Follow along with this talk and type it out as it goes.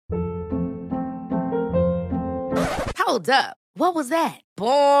Hold up. What was that?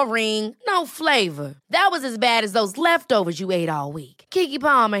 Boring. No flavor. That was as bad as those leftovers you ate all week. Keke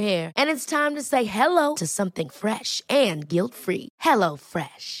Palmer here, and it's time to say hello to something fresh and guilt-free. Hello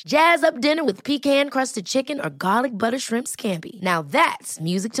Fresh. Jazz up dinner with pecan-crusted chicken or garlic butter shrimp scampi. Now that's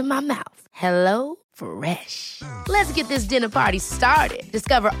music to my mouth. Hello Fresh. Let's get this dinner party started.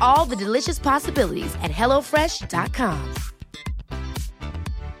 Discover all the delicious possibilities at hellofresh.com.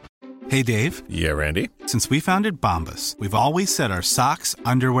 Hey, Dave. Yeah, Randy. Since we founded Bombas, we've always said our socks,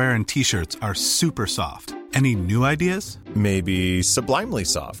 underwear, and T-shirts are super soft. Any new ideas? Maybe sublimely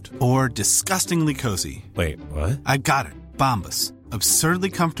soft. Or disgustingly cozy. Wait, what? I got it. Bombas. Absurdly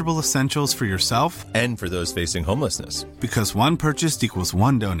comfortable essentials for yourself and for those facing homelessness. Because one purchased equals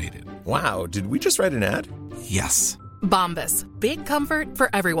one donated. Wow, did we just write an ad? Yes. Bombas. Big comfort for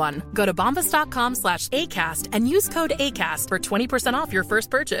everyone. Go to bombas.com/ACAST and use code ACAST for 20% off your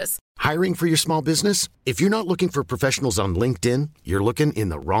first purchase. Hiring for your small business? If you're not looking for professionals on LinkedIn, you're looking in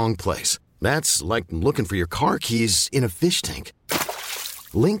the wrong place. That's like looking for your car keys in a fish tank.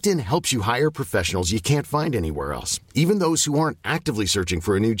 LinkedIn helps you hire professionals you can't find anywhere else, even those who aren't actively searching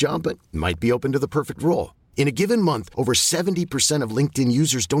for a new job but might be open to the perfect role. In a given month, over 70% of LinkedIn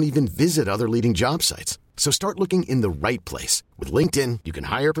users don't even visit other leading job sites. So start looking in the right place. With LinkedIn, you can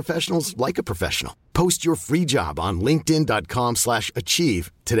hire professionals like a professional. Post your free job on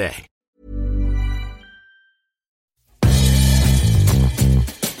linkedin.com/achieve today.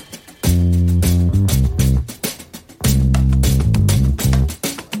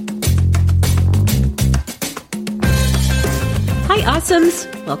 Hi, Awesomes!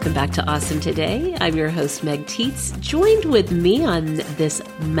 Welcome back to Awesome Today. I'm your host, Meg Tietz. Joined with me on this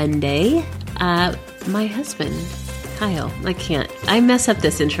Monday, my husband, Kyle. I mess up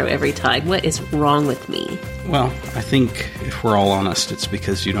this intro every time. What is wrong with me? Well, I think if we're all honest, it's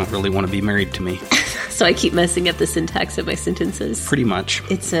because you don't really want to be married to me. So I keep messing up the syntax of my sentences? Pretty much.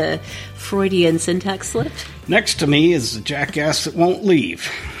 It's a Freudian syntax slip? Next to me is a jackass that won't leave.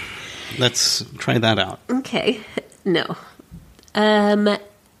 Let's try that out. Okay. No.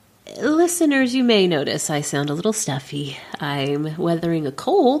 Listeners, you may notice I sound a little stuffy. I'm weathering a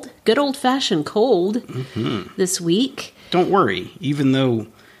cold, good old-fashioned cold this week. Don't worry. Even though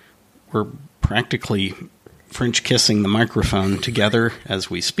we're practically French kissing the microphone together as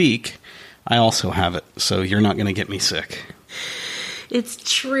we speak, I also have it, so you're not going to get me sick. It's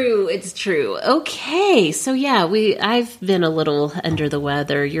true. It's true. Okay. So yeah, I've been a little under the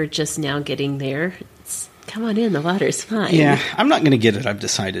weather. You're just now getting there. Come on in. The water's fine. Yeah, I'm not going to get it. I've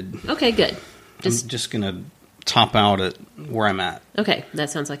decided. Okay, good. I'm just going to top out at where I'm at. Okay, that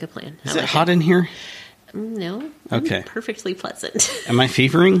sounds like a plan. Is it hot in here? No. Okay. Perfectly pleasant. Am I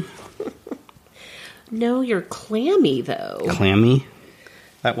fevering? No, you're clammy, though. Clammy?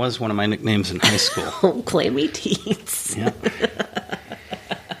 That was one of my nicknames in high school. Oh, Clammy Teats. Yeah.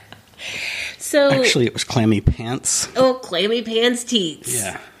 So actually, it was Clammy Pants. Oh, Clammy Pants Teats.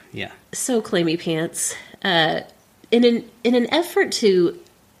 Yeah, yeah. So Clammy Pants. In an effort to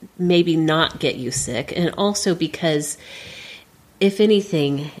maybe not get you sick, and also because, if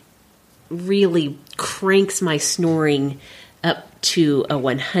anything, really cranks my snoring up to a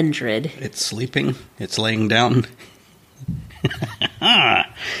 100. It's sleeping. It's laying down.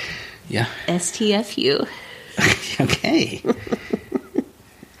 Yeah. STFU. Okay.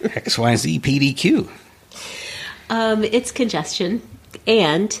 XYZ PDQ. It's congestion,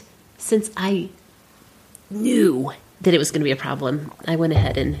 and since I knew that it was going to be a problem, I went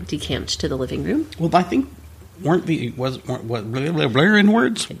ahead and decamped to the living room. Well, I think wasn't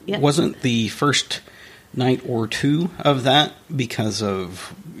the first night or two of that because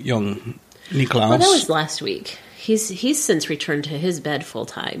of young Niklaus? Well, that was last week. He's since returned to his bed full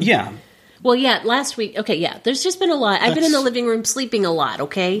time. Yeah. Well, yeah, last week. Okay, yeah. There's just been a lot. I've been in the living room sleeping a lot.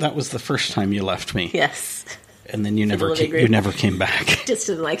 Okay. That was the first time you left me. Yes. And then you never came back.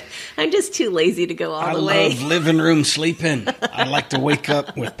 I'm just too lazy to go all the way. I love living room sleeping. I like to wake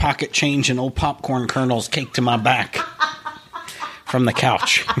up with pocket change and old popcorn kernels caked to my back from the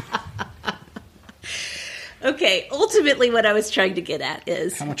couch. Okay, ultimately what I was trying to get at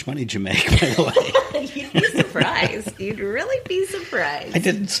is... How much money did you make, by the way? You'd be surprised. You'd really be surprised. I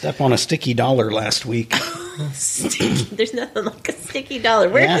did step on a sticky dollar last week. Sticky? There's nothing like a sticky dollar.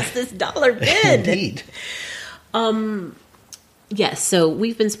 Where has this dollar been? Indeed. Yes, so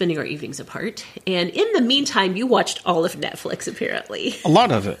we've been spending our evenings apart. And in the meantime, you watched all of Netflix, apparently. A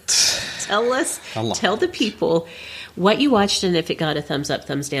lot of it. Tell the people what you watched and if it got a thumbs up,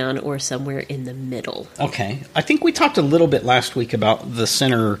 thumbs down, or somewhere in the middle. Okay. I think we talked a little bit last week about The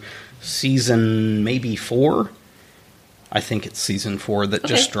Sinner season maybe 4. I think it's season 4 that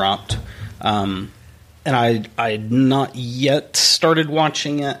just dropped. And I'd not yet started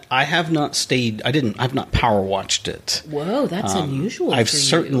watching it. I have not stayed. I've not power watched it. Whoa, that's unusual. I've for you.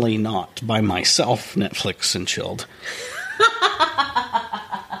 certainly not by myself Netflix and chilled.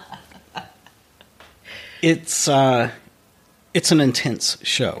 It's an intense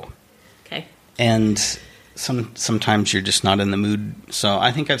show. Okay. And sometimes you're just not in the mood. So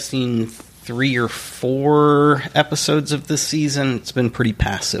I think I've seen 3 or 4 episodes of this season. It's been pretty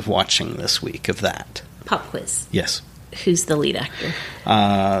passive watching this week of that. Pop quiz. Yes. Who's the lead actor?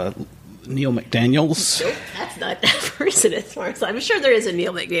 Neil McDaniels. Nope, that's not that person as far as I'm sure there is a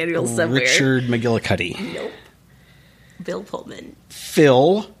Neil McDaniels somewhere. Richard McGillicuddy. Nope. Bill Pullman.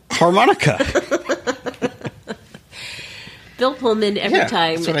 Phil Harmonica. Bill Pullman every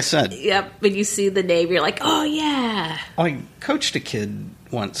time. That's what I said. Yep. When you see the name, you're like, oh, yeah. I coached a kid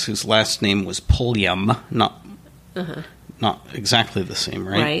once whose last name was Pulliam. Not exactly the same,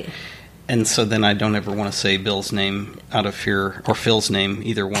 right? Right. And so then I don't ever want to say Bill's name out of fear, or Phil's name,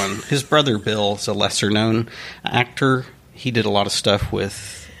 either one. His brother Bill is a lesser-known actor. He did a lot of stuff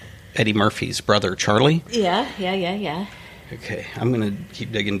with Eddie Murphy's brother, Charlie. Yeah. Okay, I'm going to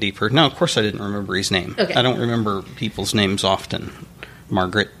keep digging deeper. No, of course I didn't remember his name. Okay. I don't remember people's names often.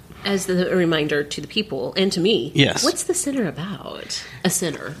 Margaret. As a reminder to the people and to me. Yes. What's the Sinner about? A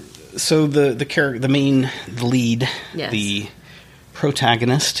sinner. So the character, the lead, Yes. the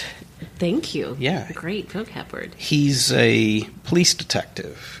protagonist, Thank you. Yeah. Great vocab word. he's a police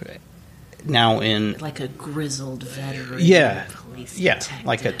detective. Now in Like a grizzled veteran. yeah, Police yeah, detective.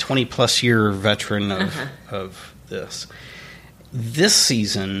 like a 20-plus year veteran of this. This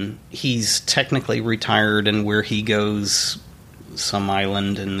season, he's technically retired, and where he goes, some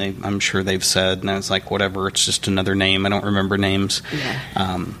island, and I'm sure they've said, and I was like, whatever, it's just another name. I don't remember names.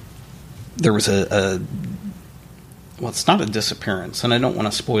 Yeah. There was well, it's not a disappearance, and I don't want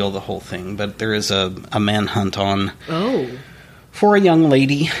to spoil the whole thing, but there is a manhunt on for a young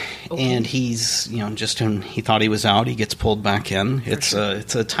lady, and he's, just when he thought he was out, he gets pulled back in. It's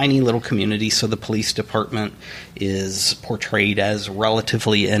a tiny little community, so the police department is portrayed as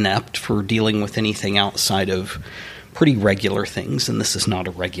relatively inept for dealing with anything outside of pretty regular things, and this is not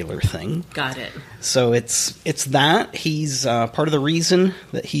a regular thing. Got it. So it's that. He's part of the reason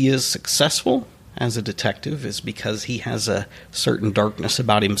that he is successful as a detective is because he has a certain darkness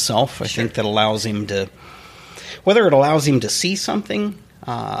about himself. I think that allows him to, whether it allows him to see something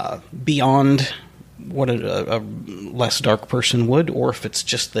beyond what a less dark person would, or if it's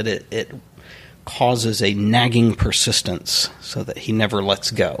just that it causes a nagging persistence so that he never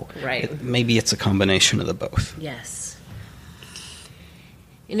lets go. Right. Maybe it's a combination of the both. Yes.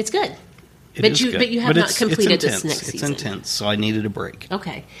 And it's good. It But is you good. but you have not it's completed intense. this next season. It's intense, so I needed a break.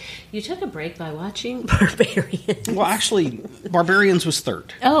 Okay. You took a break by watching Barbarians. Well, actually, Barbarians was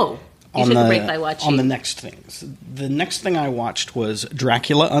third. Oh. You took a break by watching. On the next things. The next thing I watched was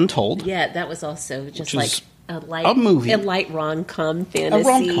Dracula Untold. Yeah, that was also just Which like is a light a movie. A light rom-com fantasy. A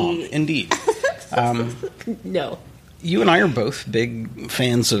rom-com, indeed. No. You and I are both big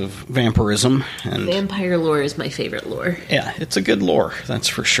fans of vampirism. And Vampire lore is my favorite lore. yeah, it's a good lore, that's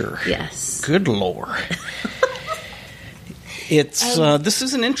for sure. Yes. Good lore. It's this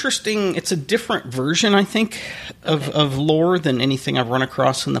is an interesting. It's a different version, I think, of lore than anything I've run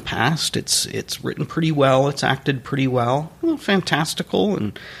across in the past. It's written pretty well. It's acted pretty well. Fantastical,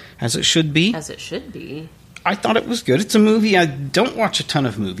 and as it should be. As it should be. I thought it was good. It's a movie. I don't watch a ton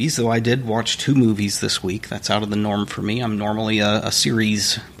of movies, though I did watch 2 movies this week. That's out of the norm for me. I'm normally a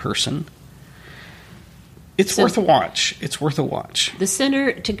series person. It's worth a watch. It's worth a watch. The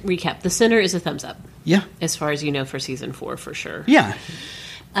Sinner, to recap, The Sinner is a thumbs up. Yeah. As far as you know for season 4, for sure. Yeah.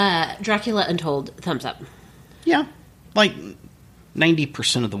 Dracula Untold, thumbs up. Yeah. Like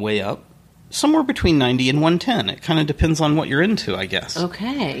 90% of the way up. Somewhere between 90 and 110. It kind of depends on what you're into, I guess.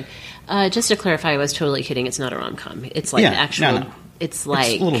 Okay. Just to clarify, I was totally kidding. It's not a rom-com. It's like actual... No. It's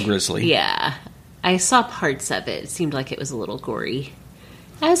like... It's a little grisly. Yeah. I saw parts of it. It seemed like it was a little gory.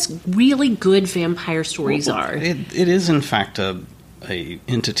 As really good vampire stories are. It is, in fact, a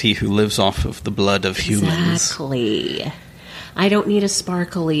entity who lives off of the blood of humans. Exactly. I don't need a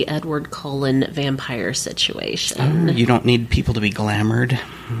sparkly Edward Cullen vampire situation. You don't need people to be glamored.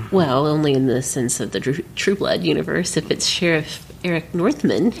 Well, only in the sense of the True Blood universe. If it's Sheriff Eric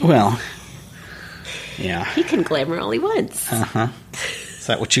Northman, Well, yeah. he can glamour all he wants. Is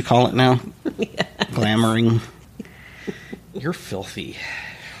that what you call it now? Yeah. Glamoring. You're filthy.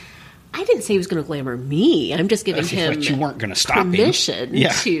 I didn't say he was going to glamour me. I'm just giving him But you weren't going to stop permission him.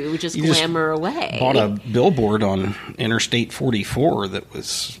 to just You glamour away. Bought a billboard on Interstate 44 that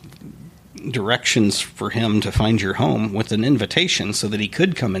was directions for him to find your home with an invitation so that he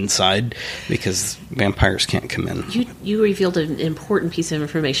could come inside, because vampires can't come in. You revealed an important piece of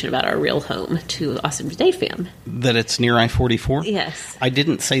information about our real home to Awesome Today fam. That it's near I-44? Yes. I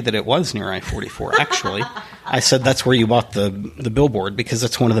didn't say that it was near I-44, actually. I said that's where you bought the billboard, because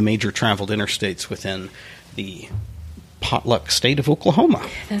it's one of the major traveled interstates within the potluck state of Oklahoma.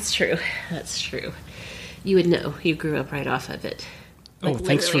 That's true. You would know. You grew up right off of it. Like,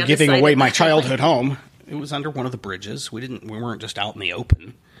 thanks for giving away my childhood home. It was under one of the bridges. We weren't just out in the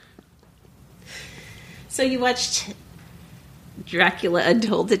open. So you watched Dracula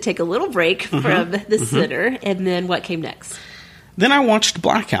Untold to take a little break from the center, and then what came next? Then I watched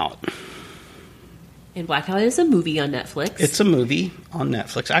Blackout. And Blackout is a movie on Netflix. It's a movie on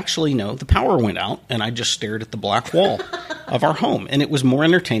Netflix. Actually, no, the power went out, and I just stared at the black wall of our home, and it was more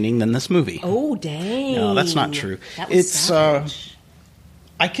entertaining than this movie. Oh, dang. No, that's not true. That was savage.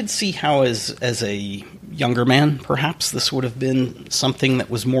 I could see how, as a younger man, perhaps this would have been something that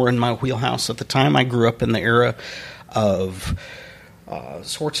was more in my wheelhouse at the time. I grew up in the era of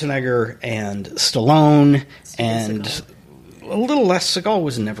Schwarzenegger and Stallone, and a little less. Seagal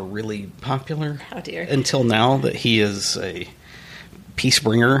was never really popular. Oh, dear. Until now that he is a peace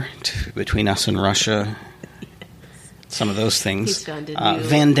bringer between us and Russia. Some of those things. He's gone, didn't you?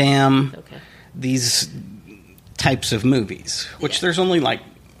 Van Damme. Okay. These types of movies, which there's only like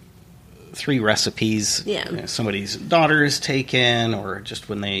 3 recipes. Yeah. You know, somebody's daughter is taken, or just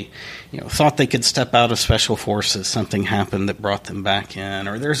when they, thought they could step out of special forces, something happened that brought them back in,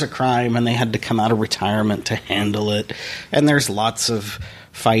 or there's a crime and they had to come out of retirement to handle it, and there's lots of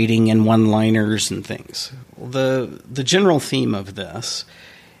fighting and one-liners and things. The general theme of this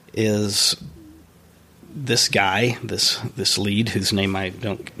is this guy, this lead, whose name I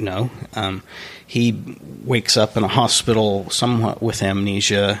don't know, he wakes up in a hospital somewhat with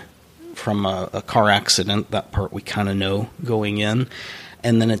amnesia from a car accident. That part we kind of know going in.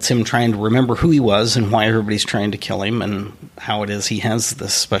 And then it's him trying to remember who he was and why everybody's trying to kill him, and how it is he has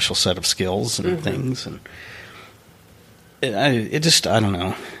this special set of skills and things. And I don't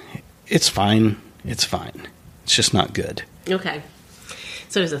know. It's fine. It's fine. It's just not good. Okay.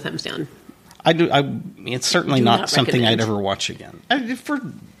 So there's a thumbs down. It's certainly not something I'd ever watch again.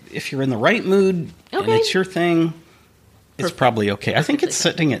 If you're in the right mood and it's your thing, it's probably okay. I think it's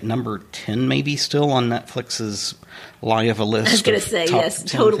sitting at number 10 maybe still on Netflix's lie of a list. I was going to say, yes,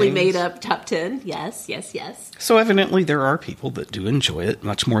 totally made up top 10. Yes. So evidently there are people that do enjoy it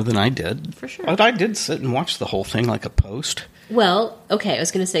much more than I did. For sure. But I did sit and watch the whole thing like a post. Well, okay, I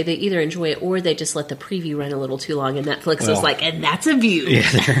was going to say they either enjoy it or they just let the preview run a little too long, and Netflix was like, and that's a view.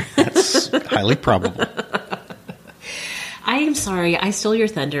 Yeah, that's highly probable. I am sorry, I stole your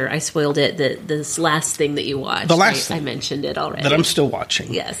thunder. I spoiled it. This last thing that you watched. The last thing. I mentioned it already. That I'm still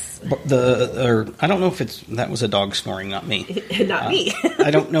watching. Yes. I don't know if that was a dog snoring, not me. Not me. I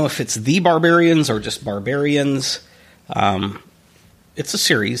don't know if it's The Barbarians or just Barbarians. It's a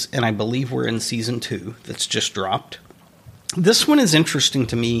series, and I believe we're in season 2 that's just dropped. This one is interesting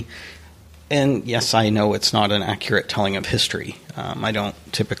to me, and yes, I know it's not an accurate telling of history. I don't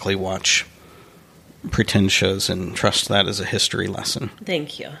typically watch pretend shows and trust that as a history lesson.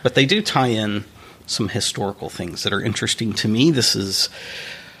 Thank you. But they do tie in some historical things that are interesting to me. This is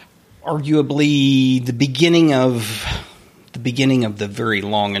arguably the beginning of the very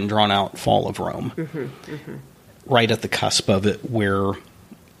long and drawn out fall of Rome. Right at the cusp of it, where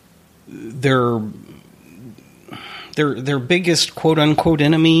their biggest quote unquote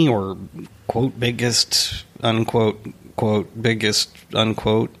enemy, or quote biggest unquote quote biggest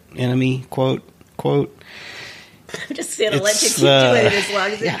unquote enemy quote. I'm just going to let you keep doing it as long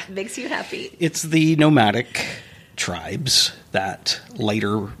as it makes you happy. It's the nomadic tribes that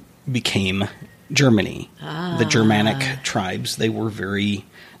later became Germany. The Germanic tribes, they were very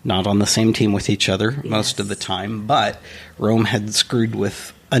not on the same team with each other most of the time, but Rome had screwed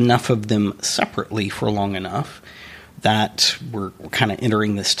with enough of them separately for long enough that we're kind of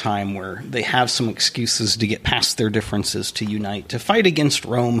entering this time where they have some excuses to get past their differences to unite, to fight against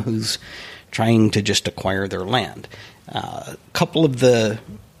Rome, who's trying to just acquire their land. A couple of the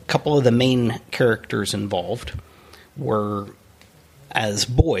main characters involved were, as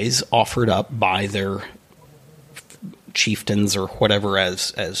boys, offered up by their chieftains or whatever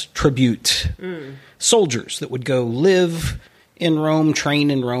as tribute soldiers that would go live in Rome,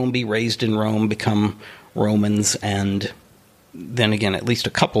 train in Rome, be raised in Rome, become Romans. And then again, at least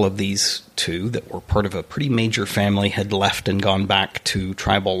a couple of these two that were part of a pretty major family had left and gone back to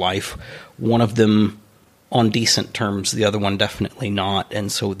tribal life. One of them on decent terms, the other one definitely not.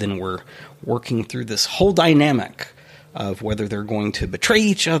 And so then we're working through this whole dynamic of whether they're going to betray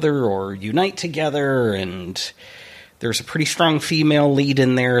each other or unite together, and there's a pretty strong female lead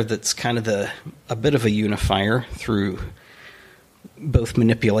in there that's kind of a bit of a unifier through both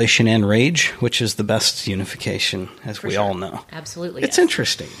manipulation and rage, which is the best unification, as we all know. Absolutely. It's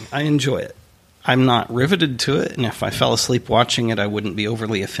interesting. I enjoy it. I'm not riveted to it, and if I fell asleep watching it, I wouldn't be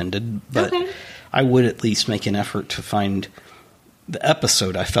overly offended, but I would at least make an effort to find the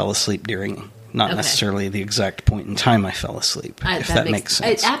episode I fell asleep during, not necessarily the exact point in time I fell asleep, if that makes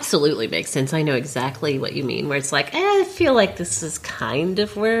sense. It absolutely makes sense. I know exactly what you mean, where it's like, I feel like this is kind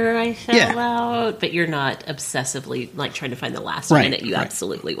of where I fell out, but you're not obsessively like trying to find the last minute you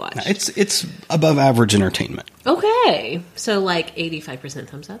absolutely watched. No, it's above average entertainment. Okay. So like 85%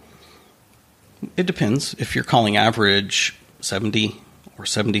 thumbs up? It depends. If you're calling average 70 or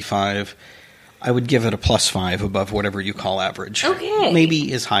 75, I would give it a +5 above whatever you call average. Okay.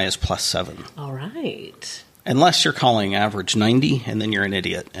 Maybe as high as +7. All right. Unless you're calling average 90, and then you're an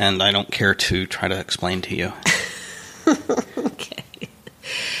idiot, and I don't care to try to explain to you. Okay.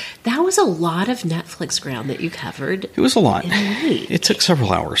 That was a lot of Netflix ground that you covered. It was a lot. In a week. It took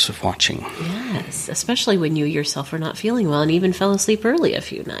several hours of watching. Yes, especially when you yourself are not feeling well and even fell asleep early a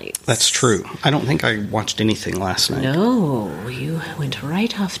few nights. That's true. I don't think I watched anything last night. No, you went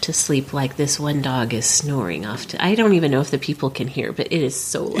right off to sleep like this one dog is snoring off to... I don't even know if the people can hear, but it is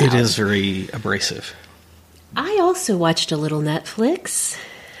so loud. It is very abrasive. I also watched a little Netflix.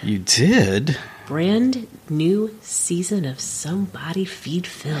 You did? Brand new season of Somebody Feed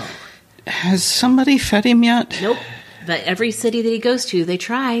Phil. Has somebody fed him yet? Nope. But every city that he goes to, they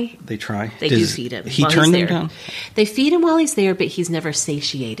try. They try? They do feed him. He turned them down? They feed him while he's there, but he's never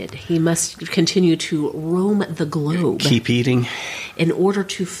satiated. He must continue to roam the globe. Keep eating. In order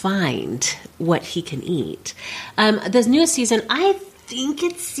to find what he can eat. The newest season, I think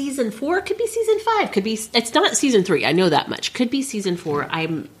it's season 4. Could be season 5. Could be. It's not season 3. I know that much. Could be season 4.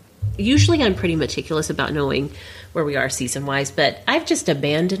 I'm pretty meticulous about knowing where we are season-wise, but I've just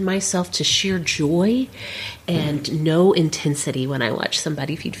abandoned myself to sheer joy and no intensity when I watch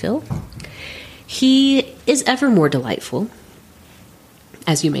Somebody Feed Phil. He is ever more delightful,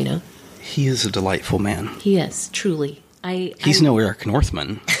 as you may know. He is a delightful man. He is, truly. He's no Eric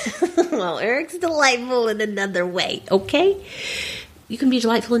Northman. Well, Eric's delightful in another way, okay? You can be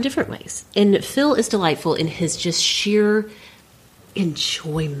delightful in different ways. And Phil is delightful in his just sheer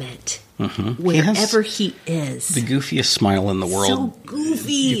enjoyment wherever he is. The goofiest smile in the world. So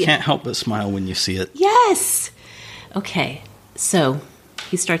goofy. You can't help but smile when you see it. Yes. Okay, so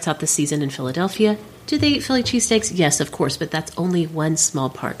he starts out the season in Philadelphia. Do they eat Philly cheesesteaks? Yes, of course, but that's only one small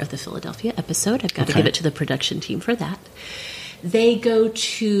part of the Philadelphia episode. I've got to give it to the production team for that. They go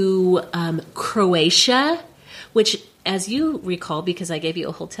to Croatia, which, as you recall, because I gave you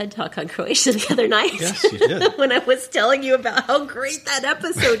a whole TED Talk on Croatia the other night. Yes, you did. When I was telling you about how great that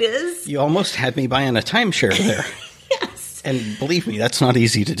episode is. You almost had me buying a timeshare there. Yes. And believe me, that's not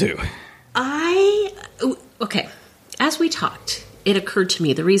easy to do. Okay, as we talked, it occurred to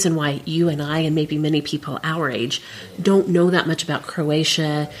me the reason why you and I, and maybe many people our age, don't know that much about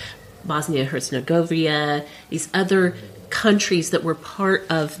Croatia, Bosnia-Herzegovina, these other countries that were part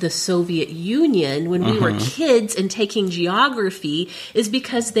of the Soviet Union when we were kids and taking geography is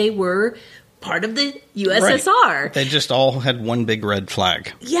because they were part of the USSR. Right. They just all had one big red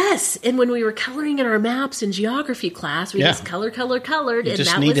flag. Yes, and when we were coloring in our maps in geography class, we just colored, you and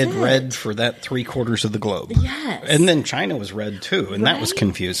just that needed was it. red for that 3/4 of the globe. Yes. And then China was red too, and that was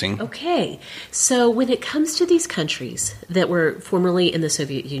confusing. Okay, so when it comes to these countries that were formerly in the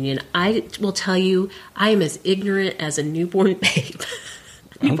Soviet Union, I will tell you, I am as ignorant as a newborn babe.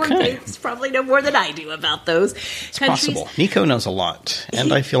 Newborn babes probably know more than I do about those It's countries. possible. Nico knows a lot,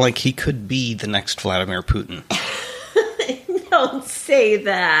 and I feel like he could be the next Vladimir Putin. Don't say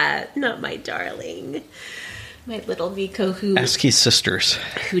that. Not my darling. My little Nico Ask his sisters.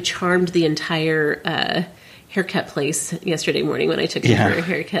 who charmed the entire haircut place yesterday morning when I took him for a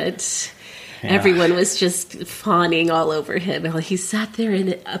haircut. Yeah. Everyone was just fawning all over him. He sat there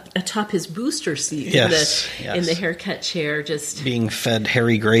atop his booster seat in the haircut chair, just being fed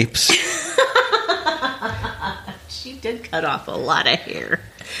hairy grapes. She did cut off a lot of hair.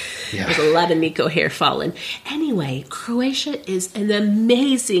 Yeah. There's a lot of Nico hair falling. Anyway, Croatia is an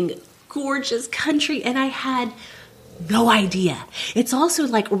amazing, gorgeous country, and I had no idea. It's also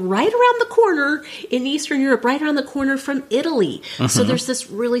like right around the corner in Eastern Europe, right around the corner from Italy. So there's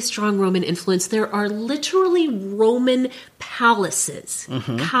this really strong Roman influence. There are literally Roman palaces.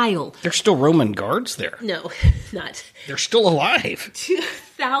 Kyle. There's still Roman guards there. No, not. They're still alive.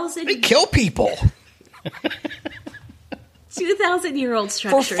 2,000. They kill people. 2,000-year-old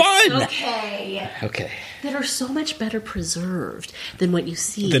structures. For fun. Okay. that are so much better preserved than what you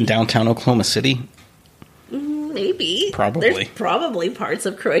see. Than downtown Oklahoma City? Maybe. Probably. There's probably parts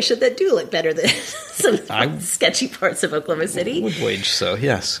of Croatia that do look better than some sketchy parts of Oklahoma City. Would wage so,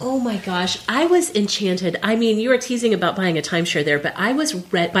 yes. Oh my gosh. I was enchanted. I mean, you were teasing about buying a timeshare there, but I was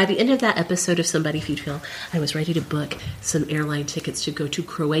by the end of that episode of Somebody Feed Phil, I was ready to book some airline tickets to go to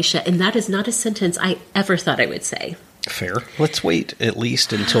Croatia, and that is not a sentence I ever thought I would say. Fair. Let's wait at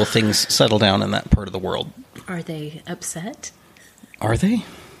least until things settle down in that part of the world. Are they upset? Are they?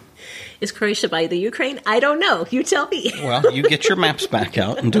 Is Croatia by the Ukraine? I don't know. You tell me. Well, you get your maps back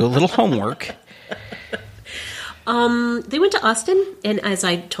out and do a little homework. They went to Austin, and as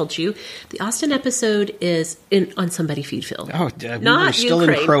I told you, the Austin episode is on Somebody Feed Phil. Oh, we were still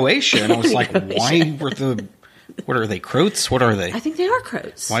Ukraine. in Croatia, and I was like, why were what are they, Croats? What are they? I think they are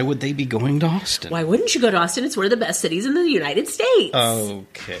Croats. Why would they be going to Austin? Why wouldn't you go to Austin? It's one of the best cities in the United States.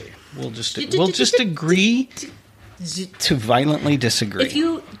 Okay. We'll just agree to violently disagree. If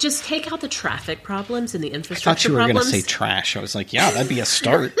you just take out the traffic problems and the I infrastructure thought you were going to problems, say trash. I was like, yeah, that'd be a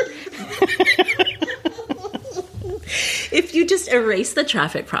start. if you just erase the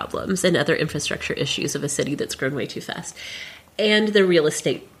traffic problems and other infrastructure issues of a city that's grown way too fast, and the real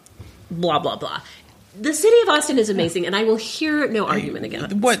estate, blah, blah, blah. The city of Austin is amazing, and I will hear no argument against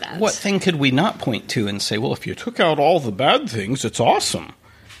that. What thing could we not point to and say, well, if you took out all the bad things, it's awesome?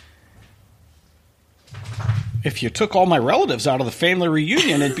 If you took all my relatives out of the family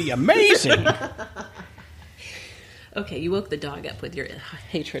reunion, it'd be amazing. Okay, you woke the dog up with your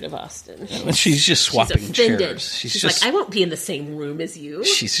hatred of Austin. She's just swapping chairs. She's like, I won't be in the same room as you.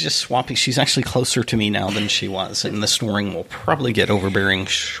 She's just swapping. She's actually closer to me now than she was, and the snoring will probably get overbearing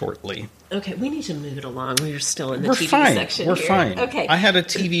shortly. Okay, we need to move it along. We're still in the We're TV fine. section We're here. fine. Okay. I had a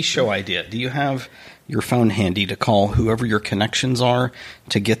TV show idea. Do you have your phone handy to call whoever your connections are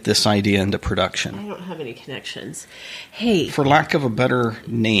to get this idea into production? I don't have any connections. Hey. For lack of a better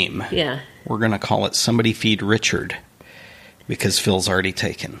name, Yeah. we're going to call it Somebody Feed Richard, because Phil's already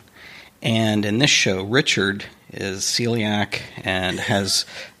taken. And in this show, Richard is celiac and has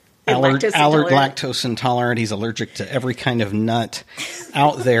lactose intolerant. He's allergic to every kind of nut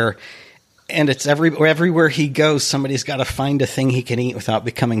out there. And it's everywhere he goes, somebody's got to find a thing he can eat without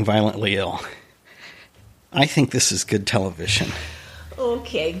becoming violently ill. I think this is good television.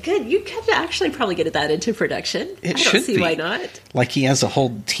 Okay, good. You could actually probably get that into production. It I should don't see be. why not. Like he has a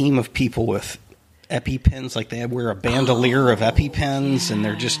whole team of people with EpiPens. Like they wear a bandolier of EpiPens, and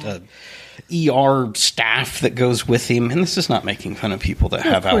they're just a ER staff that goes with him. And this is not making fun of people that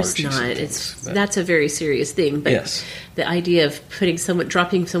have allergies. Of course not. and things, That's a very serious thing. But yes. The idea of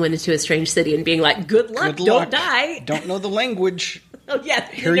dropping someone into a strange city and being like, "Good luck, don't die." Don't know the language. Oh yeah,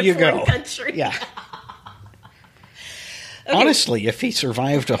 Here you go. Country. Yeah. Okay. Honestly, if he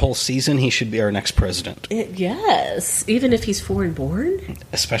survived a whole season, he should be our next president. Yes, even if he's foreign born.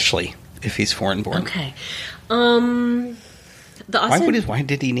 Especially if he's foreign born. Okay. The Austin, Why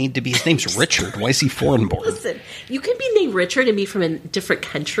did he need to be? His name's Richard. Why is he foreign born? Listen, you could be named Richard and be from a different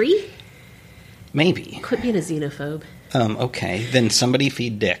country. Maybe. Quit being a xenophobe. Okay, then Somebody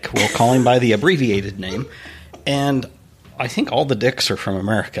Feed Dick. We'll call him by the abbreviated name. And I think all the dicks are from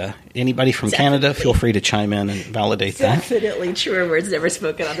America. Anybody from Canada, feel free to chime in and validate that. Definitely truer words never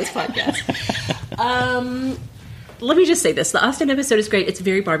spoken on this podcast. Let me just say this: the Austin episode is great. It's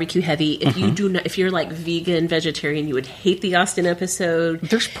very barbecue heavy. If you do not, if you're like vegan, vegetarian, you would hate the Austin episode.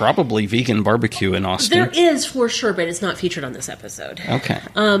 There's probably vegan barbecue in Austin. There is for sure, but it's not featured on this episode. Okay.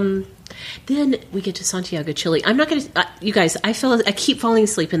 Then we get to Santiago, Chile. I'm not going to, you guys. I keep falling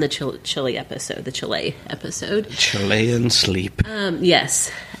asleep in the Chile episode. The Chile episode. Chilean sleep.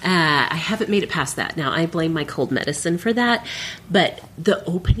 Yes. I haven't made it past that. Now, I blame my cold medicine for that. But the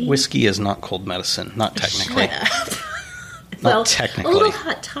opening... Whiskey is not cold medicine. Not technically. Shut up. Not technically. A little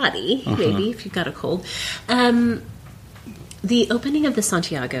hot toddy, maybe, if you've got a cold. The opening of the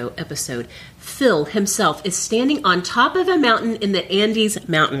Santiago episode, Phil himself is standing on top of a mountain in the Andes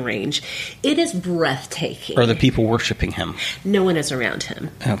mountain range. It is breathtaking. Are the people worshiping him? No one is around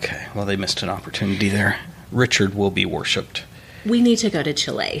him. Okay. Well, they missed an opportunity there. Richard will be worshipped. We need to go to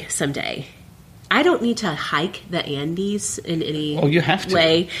Chile someday. I don't need to hike the Andes in any Oh, you have to.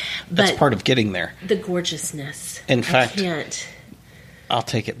 way. That's But part of getting there. the gorgeousness. In fact- I can't. I'll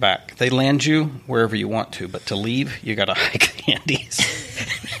take it back. They land you wherever you want to, but to leave, you got to hike the Andes.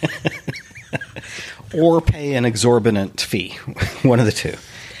 Or pay an exorbitant fee. One of the two.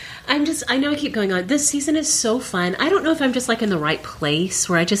 I know I keep going on. This season is so fun. I don't know if I'm just like in the right place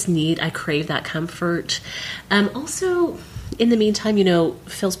where I crave that comfort. Also, in the meantime,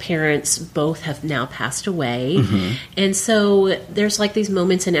 Phil's parents both have now passed away. Mm-hmm. And so there's like these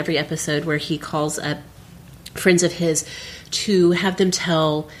moments in every episode where he calls up friends of his to have them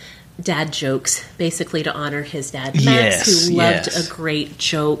tell dad jokes, basically to honor his dad, Max, who loved a great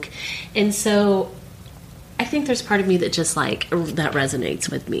joke. And so I think there's part of me that just like, that resonates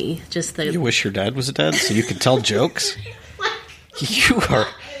with me. Just the... You wish your dad was a dad so you could tell jokes? You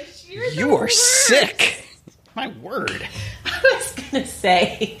are sick. My word. I was going to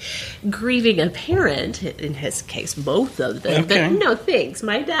say, grieving a parent, in his case, both of them. Okay. But no, thanks.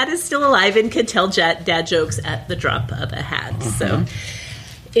 My dad is still alive and could tell dad jokes at the drop of a hat. Mm-hmm. So,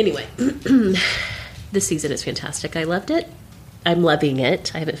 anyway, this season is fantastic. I loved it. I'm loving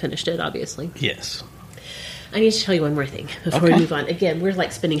it. I haven't finished it, obviously. Yes. I need to tell you one more thing before we move on. Again, we're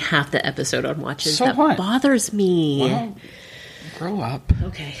like spending half the episode on watches. So that what? Bothers me. Well, grow up.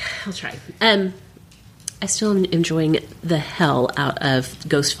 Okay, I'll try. I still am enjoying the hell out of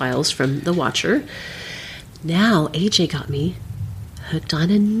Ghost Files from The Watcher. Now, AJ got me hooked on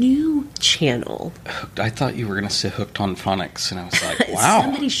a new channel. I thought you were going to say hooked on phonics, and I was like, wow.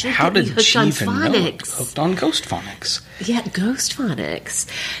 Somebody should how get me did hooked she on even know? phonics. Hooked on Ghost Phonics. Yeah, Ghost Phonics.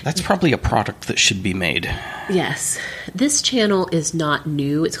 That's probably a product that should be made. Yes. This channel is not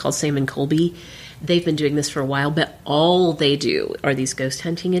new. It's called Sam and Colby. They've been doing this for a while, but all they do are these ghost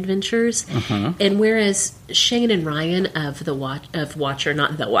hunting adventures. Mm-hmm. And whereas Shane and Ryan of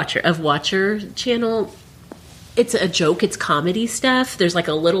Watcher channel, it's a joke, it's comedy stuff. There's like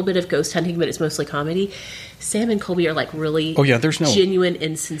a little bit of ghost hunting, but it's mostly comedy. Sam and Colby are like really genuine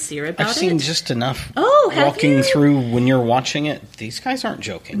and sincere about it. I've seen just enough have walking you? through when you're watching it. These guys aren't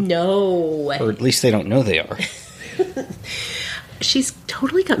joking. No. Or at least they don't know they are. She's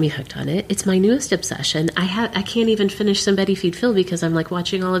totally got me hooked on it. It's my newest obsession. I can't even finish Somebody Feed Phil because I'm like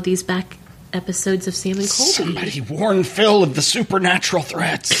watching all of these back episodes of Sam and Colby. Somebody warn Phil of the supernatural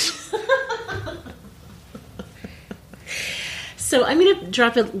threats. So I'm going to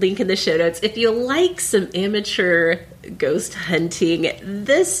drop a link in the show notes. If you like some amateur ghost hunting,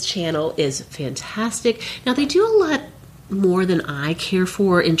 this channel is fantastic. Now, they do a lot more than I care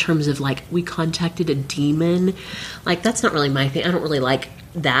for in terms of, like, we contacted a demon. Like, that's not really my thing. I don't really like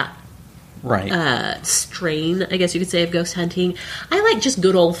that strain, I guess you could say, of ghost hunting. I like just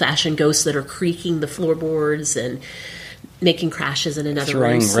good old-fashioned ghosts that are creaking the floorboards and making crashes in another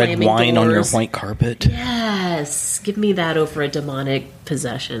room, throwing red wine on your white carpet. Yes. Give me that over a demonic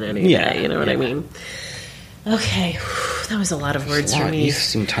possession any day. You know what I mean? Okay. That was a lot of words for me. You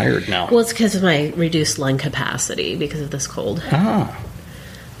seem tired now. Well, it's because of my reduced lung capacity because of this cold. Ah.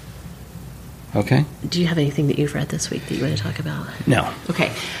 Okay. Do you have anything that you've read this week that you want to talk about? No.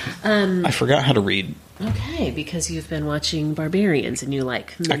 Okay. I forgot how to read. Okay, because you've been watching Barbarians and you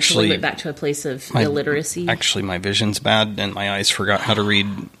mentally went back to a place of illiteracy. Actually, my vision's bad and my eyes forgot how to read.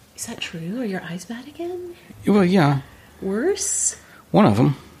 Is that true? Are your eyes bad again? Well, yeah. Worse? One of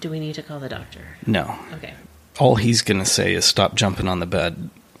them. Do we need to call the doctor? No. Okay. All he's going to say is stop jumping on the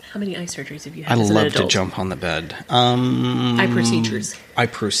bed. How many eye surgeries have you had? I love to jump on the bed. Eye procedures. Eye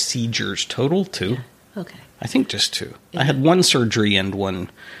procedures total, 2. Yeah. Okay. I think just 2. Yeah. I had 1 surgery and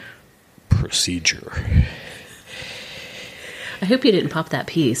 1 procedure. I hope you didn't pop that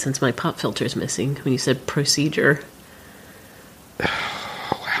P since my pop filter's missing when you said procedure.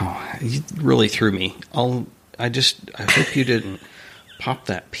 Wow. You really threw me. I hope you didn't pop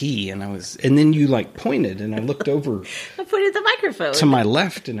that P, and then you pointed, and I looked over. I pointed at the microphone to my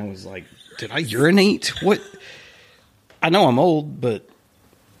left, and I was like, "Did I urinate? What?" I know I'm old, but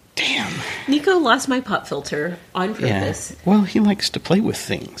damn, Nico lost my pop filter on purpose. Yeah. Well, he likes to play with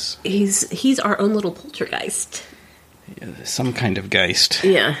things. He's our own little poltergeist. Some kind of geist.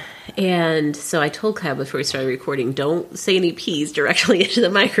 Yeah. And so I told Kyle before we started recording, don't say any P's directly into the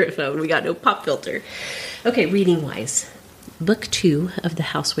microphone. We got no pop filter. Okay, reading-wise. Book 2 of the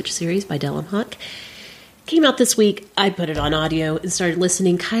House Witch series by Delham Hawk came out this week. I put it on audio and started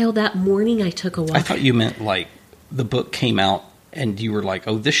listening. Kyle, that morning I took a walk. I thought you meant the book came out and you were like,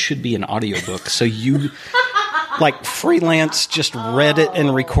 oh, this should be an audiobook. So you freelance just read it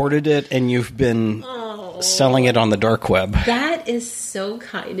and recorded it, and you've been selling it on the dark web. That is so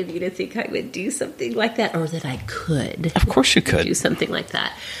kind of you to think I would do something like that, or that I could. Of course you could. Do something like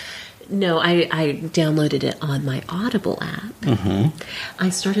that. No, I downloaded it on my Audible app. Mm-hmm. I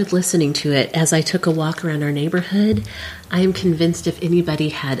started listening to it as I took a walk around our neighborhood. I am convinced if anybody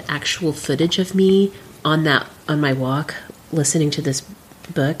had actual footage of me on my walk listening to this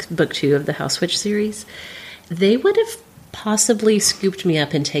book 2 of the House Witch series, they would have possibly scooped me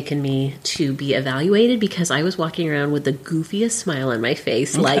up and taken me to be evaluated, because I was walking around with the goofiest smile on my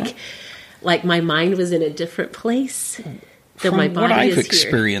face, like my mind was in a different place. From what I've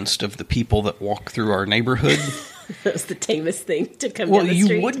experienced of the people that walk through our neighborhood, That was the tamest thing to come down the street.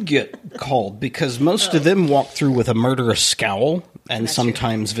 Well, you would get called because most of them walk through with a murderous scowl and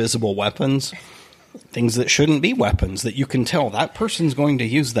sometimes visible weapons. Things that shouldn't be weapons, that you can tell that person's going to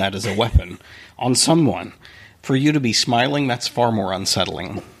use that as a weapon on someone. For you to be smiling, that's far more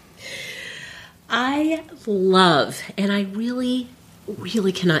unsettling. I love, and I really,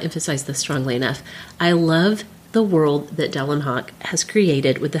 really cannot emphasize this strongly enough, I love the world that Dallin Hawk has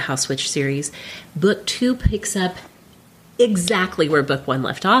created with the House Witch series. Book 2 picks up exactly where Book 1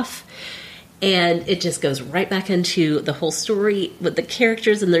 left off. And it just goes right back into the whole story with the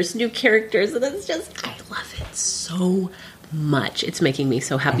characters, and there's new characters, and it's just, I love it so much. It's making me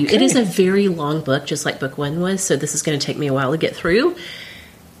so happy. Okay. It is a very long book, just like Book 1 was, so this is going to take me a while to get through.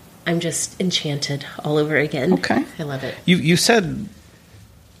 I'm just enchanted all over again. Okay. I love it. You said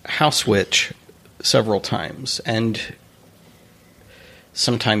House Witch several times, and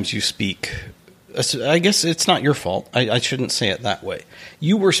sometimes you speak... I guess it's not your fault. I shouldn't say it that way.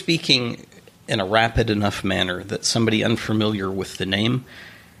 You were speaking in a rapid enough manner that somebody unfamiliar with the name,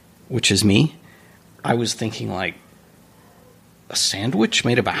 which is me, I was thinking like, a sandwich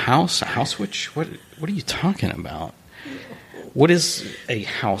made of a house witch? What are you talking about? What is a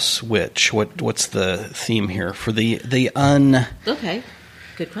house witch? What's the theme here for the Okay,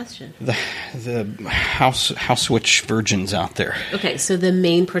 good question. The house witch virgins out there. Okay, so the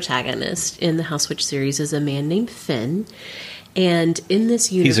main protagonist in the House Witch series is a man named Finn. And in this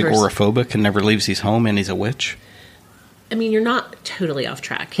universe... He's agoraphobic and never leaves his home, and he's a witch? I mean, you're not totally off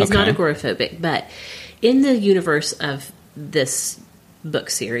track. He's not agoraphobic, but in the universe of this book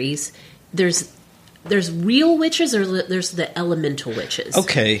series, there's real witches, or there's the elemental witches.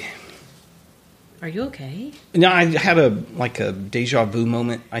 Okay. Are you okay? No, I had a deja vu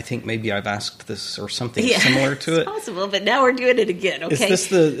moment. I think maybe I've asked this or something similar to it. It's possible, but now we're doing it again, okay?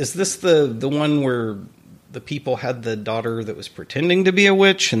 Is this the one where the people had the daughter that was pretending to be a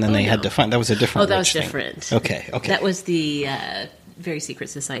witch, and then they had to find... That was a different witch. Oh, that was thing. different. Okay. That was the Very Secret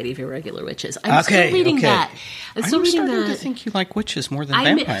Society of Irregular Witches. I'm still reading that. I'm starting to think you like witches more than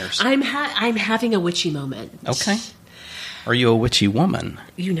vampires. I'm having a witchy moment. Okay. Are you a witchy woman?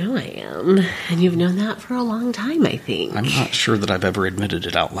 You know I am. And you've known that for a long time, I think. I'm not sure that I've ever admitted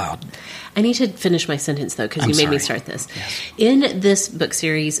it out loud. I need to finish my sentence, though, because you made me start this. Yes. In this book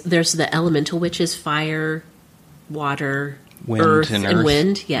series, there's the elemental witches, fire, water, earth, and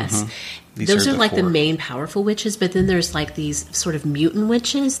wind. Yes. Mm-hmm. Those are like the main powerful witches, but then there's like these sort of mutant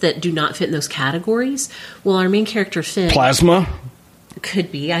witches that do not fit in those categories. Well, our main character, Finn... Plasma?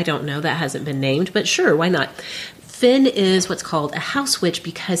 Could be. I don't know. That hasn't been named, but sure, why not? Finn is what's called a house witch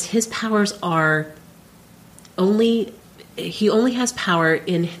because his powers are he only has power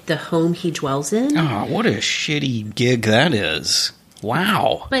in the home he dwells in. Oh, what a shitty gig that is.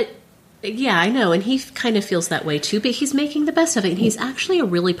 Wow. But, yeah, I know, and he kind of feels that way too, but he's making the best of it, and he's actually a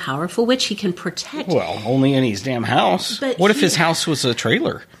really powerful witch. He can protect... Well, only in his damn house. But what if his house was a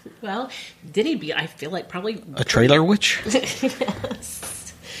trailer? Well, then he'd be, I feel like, probably... A trailer witch? Yes.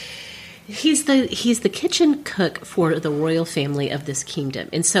 He's the kitchen cook for the royal family of this kingdom,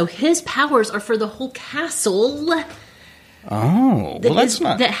 and so his powers are for the whole castle. Oh, well, that's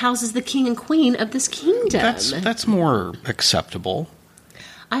not... That houses the king and queen of this kingdom. That's more acceptable.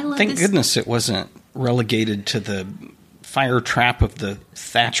 I love Thank goodness it wasn't relegated to the fire trap of the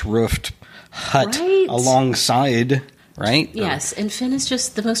thatch-roofed hut alongside... Right? Yes, and Finn is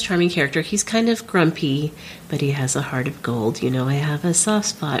just the most charming character. He's kind of grumpy, but he has a heart of gold. You know, I have a soft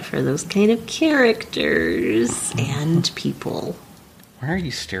spot for those kind of characters and people. Why are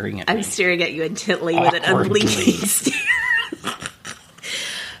you staring at me? I'm staring at you intently with an unblinking stare.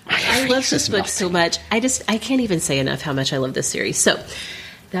 I love this book so much. I can't even say enough how much I love this series. So,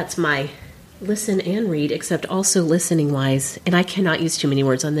 that's my listen and read, except also listening-wise, and I cannot use too many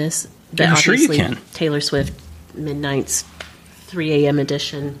words on this, but I'm obviously sure you can. Taylor Swift Midnight's 3 a.m.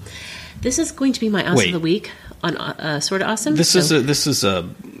 edition. This is going to be my Awesome of the Week on Sort of Awesome. This is a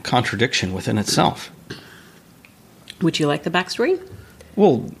contradiction within itself. Would you like the backstory?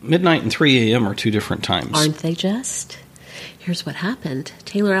 Well, midnight and 3 a.m. are two different times. Aren't they just? Here's what happened.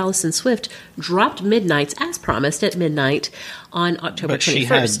 Taylor Allison Swift dropped Midnights as promised at midnight on October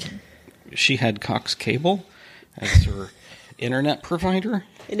 21st. She had Cox Cable as her internet provider.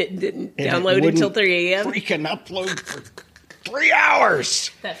 And it didn't download until 3 a.m.? Freaking upload for 3 hours!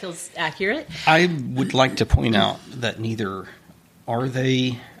 That feels accurate. I would like to point out that neither are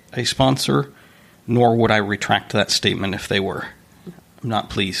they a sponsor, nor would I retract that statement if they were. I'm not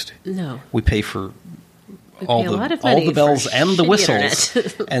pleased. No. We pay for all the bells and the whistles.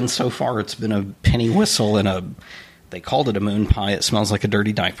 And so far it's been a penny whistle and they called it a moon pie. It smells like a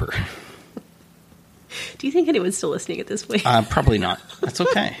dirty diaper. Do you think anyone's still listening at this point? Probably not. That's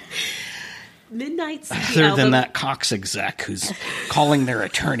okay. Midnight's the Other album. than that Cox exec who's calling their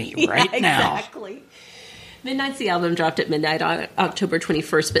attorney right now. Exactly. Midnight's the album dropped at midnight on October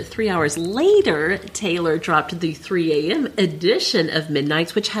 21st, but 3 hours later, Taylor dropped the 3 a.m. edition of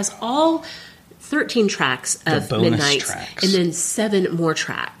Midnight's, which has all 13 tracks of bonus Midnight's, tracks. and then 7 more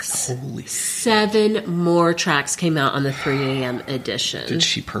tracks. Holy 7 more tracks came out on the 3 a.m. edition. Did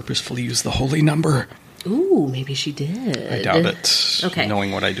she purposefully use the holy number? Ooh, maybe she did. I doubt it, Okay.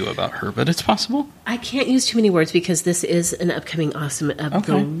 knowing what I do about her, but it's possible. I can't use too many words because this is an upcoming awesome of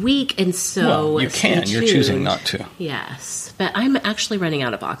the Okay. week, and so Well, you can. stay You're choosing tuned. not to. Yes, but I'm actually running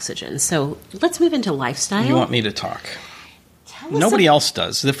out of oxygen, so let's move into lifestyle. You want me to talk? Tell us Nobody else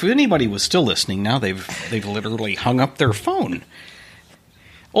does. If anybody was still listening, now they've literally hung up their phone.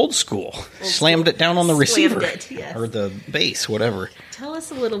 Old school. Slammed it down on the receiver. it, yes. Or the bass, whatever. Tell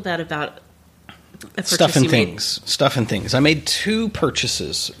us a little bit about a Stuff purchase and you made. things. Stuff and things. I made 2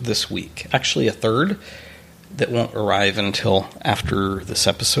 purchases this week. Actually, a third that won't arrive until after this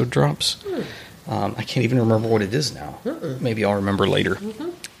episode drops. I can't even remember what it is now. Maybe I'll remember later.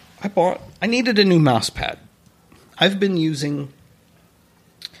 I needed a new mouse pad. I've been using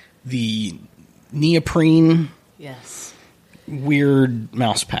the neoprene Yes, weird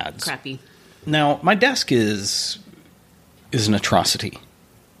mouse pads. crappy. Now, my desk is an atrocity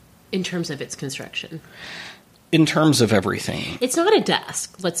In terms of its construction, in terms of everything. it's not a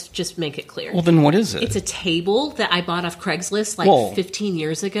desk. Let's just make it clear. Well, then what is it? It's a table that I bought off Craigslist like Well, 15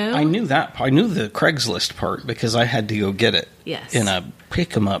 years ago. I knew that. I knew the Craigslist part because I had to go get it Yes. in a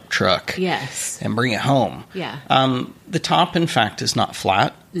pick-em-up truck Yes. and bring it home. Yeah. The top, in fact, is not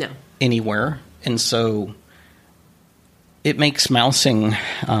flat No. anywhere, and so it makes mousing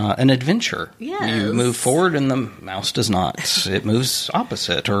an adventure. Yes. You move forward and the mouse does not. It moves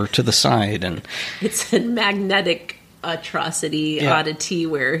opposite or to the side, and It's a magnetic atrocity, Yeah. oddity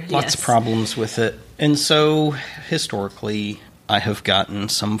where lots of problems with it. And so, historically, I have gotten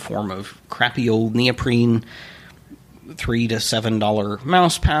some form of crappy old neoprene $3 to $7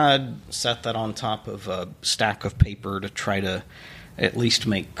 mouse pad, set that on top of a stack of paper to try to at least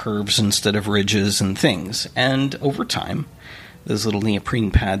make curves instead of ridges and things. And over time, those little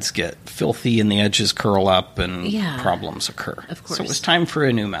neoprene pads get filthy and the edges curl up and Yeah. problems occur. Of course. So it was time for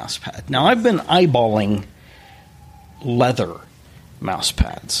a new mouse pad. Now, I've been eyeballing leather mouse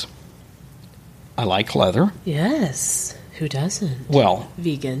pads. I like leather. Yes. Who doesn't? Well,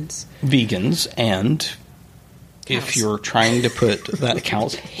 Vegans. vegans, and if Cows. you're trying to put that,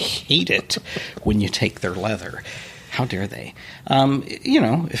 cows hate it when you take their leather. How dare they?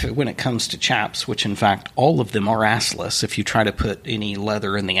 When it comes to chaps, which in fact all of them are assless, if you try to put any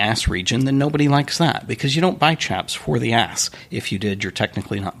leather in the ass region, then nobody likes that because you don't buy chaps for the ass. If you did, you're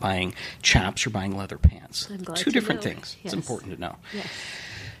technically not buying chaps, you're buying leather pants. I'm glad 2 to different know. things. Yes. It's important to know. Yes.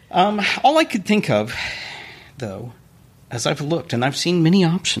 All I could think of, though, as I've looked, and I've seen many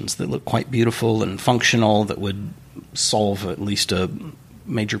options that look quite beautiful and functional that would solve at least a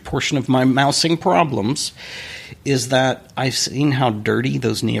major portion of my mousing problems, is that I've seen how dirty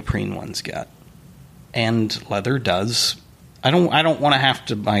those neoprene ones get. And leather does. I don't want to have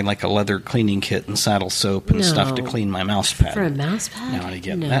to buy like a leather cleaning kit and saddle soap and stuff to No. clean my mouse pad. For a mouse pad? Now and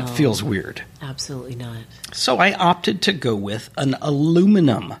again. No. That feels weird. Absolutely not. So I opted to go with an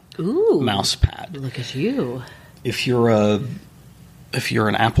aluminum Ooh. mouse pad. Look at you. If you're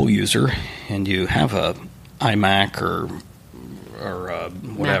an Apple user and you have a iMac or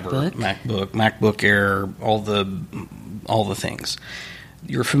whatever, MacBook Air, all the things,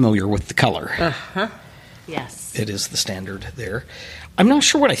 you're familiar with the color. Yes. It is the standard there. I'm not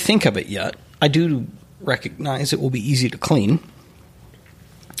sure what I think of it yet. I do recognize it will be easy to clean.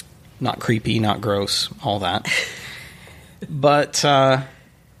 Not creepy, not gross, all that. But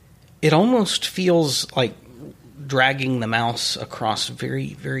it almost feels like dragging the mouse across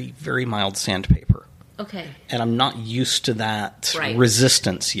very, very, very mild sandpaper. Okay. And I'm not used to that Right.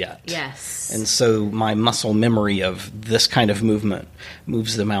 resistance yet. Yes. And so my muscle memory of this kind of movement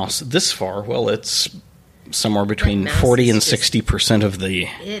moves the mouse this far. Well, it's somewhere between mouse 40 is and just- 60% of the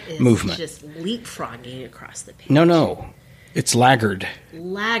It is movement. just leapfrogging across the page. No. It's laggard.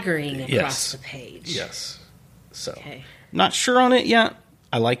 Laggering across Yes. the page. Yes. So, Okay. not sure on it yet.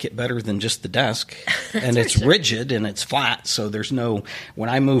 I like it better than just the desk. And it's rigid and it's flat, so there's no... When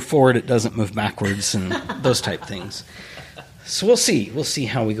I move forward, it doesn't move backwards and those type things. So we'll see. We'll see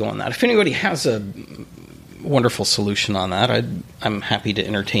how we go on that. If anybody has a wonderful solution on that, I'm happy to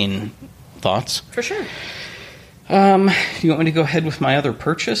entertain thoughts. For sure. Do you want me to go ahead with my other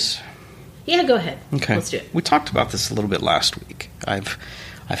purchase? Yeah, go ahead. Okay. Let's do it. We talked about this a little bit last week. I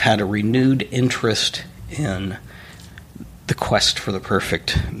I've had a renewed interest in the quest for the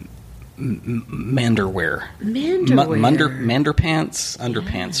perfect manderwear. Manderpants,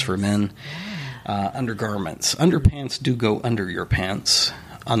 underpants for men, undergarments. Underpants do go under your pants,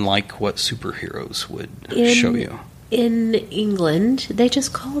 unlike what superheroes would show you. In England, they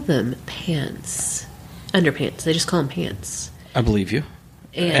just call them pants. Underpants. They just call them pants. I believe you.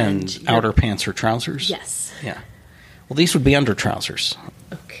 And outer pants or trousers? Yes. Yeah. Well, these would be under trousers.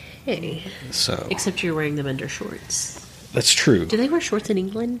 Okay. So. Except you're wearing them under shorts. That's true. Do they wear shorts in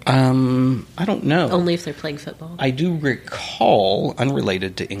England? I don't know. Only if they're playing football? I do recall,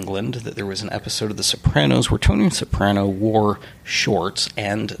 unrelated to England, that there was an episode of The Sopranos where Tony Soprano wore shorts,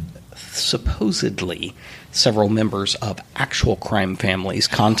 and supposedly several members of actual crime families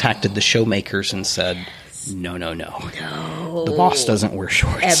contacted the showmakers and said, no. The boss doesn't wear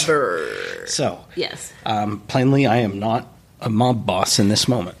shorts. Ever. So, yes. Plainly, I am not a mob boss in this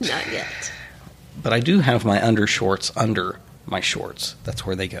moment. Not yet. But I do have my undershorts under my shorts. That's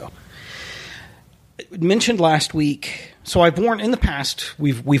where they go. Mentioned last week, so I've worn, in the past,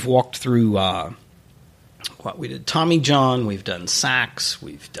 we've walked through, what we did, Tommy John, we've done Saks,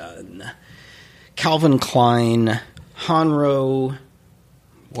 we've done Calvin Klein, Hanro,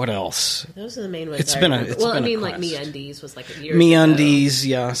 what else? Those are the main ones. It's been a like quest. MeUndies was like a year MeUndies,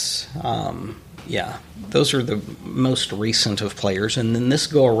 yes. Yeah, those are the most recent of players. And then this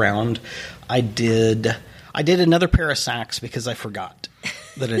go around, I did another pair of Saks because I forgot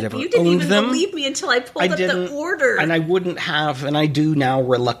that I'd ever you didn't owned even them. Believe me until I pulled up the order. And I wouldn't have, and I do now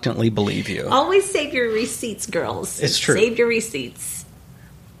reluctantly believe you. Always save your receipts, girls. It's true. Save your receipts.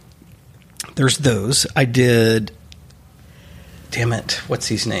 There's those. I did, damn it, what's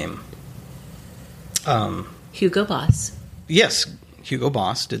his name? Hugo Boss. Yes, Hugo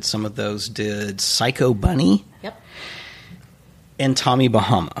Boss did some of those. Did Psycho Bunny. Yep. And Tommy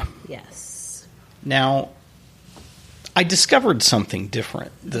Bahama. Yes. Now, I discovered something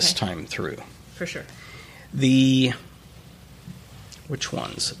different this time through. For sure. Which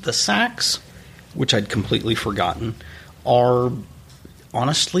ones? The Saks, which I'd completely forgotten, are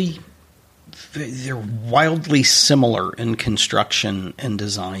honestly, they're wildly similar in construction and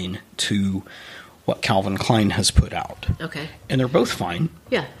design to what Calvin Klein has put out. Okay. And they're both fine.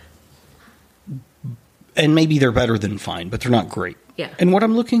 Yeah. And maybe they're better than fine, but they're not great. Yeah. And what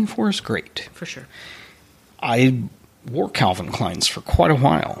I'm looking for is great. For sure. I wore Calvin Kleins for quite a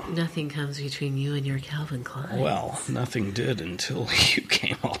while. Nothing comes between you and your Calvin Klein. Well, nothing did until you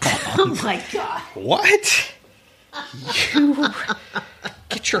came along. Oh my God. What? You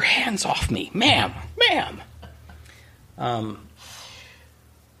get your hands off me, ma'am. The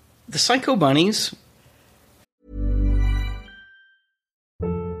Psycho Bunnies.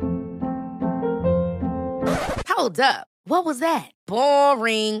 Hold up. What was that?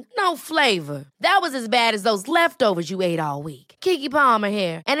 Boring. No flavor. That was as bad as those leftovers you ate all week. Keke Palmer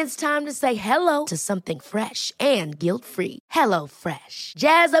here, and it's time to say hello to something fresh and guilt-free. Hello Fresh.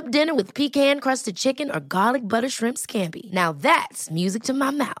 Jazz up dinner with pecan-crusted chicken or garlic butter shrimp scampi. Now that's music to my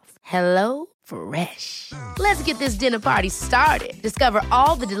mouth. Hello Fresh. Let's get this dinner party started. Discover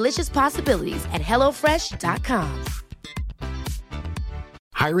all the delicious possibilities at HelloFresh.com.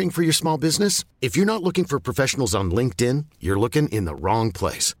 Hiring for your small business? If you're not looking for professionals on LinkedIn, you're looking in the wrong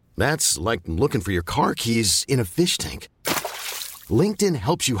place. That's like looking for your car keys in a fish tank. LinkedIn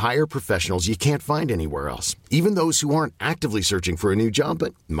helps you hire professionals you can't find anywhere else, even those who aren't actively searching for a new job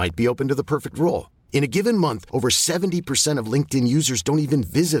but might be open to the perfect role. In a given month, over 70% of LinkedIn users don't even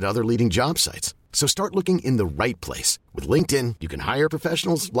visit other leading job sites. So start looking in the right place. With LinkedIn, you can hire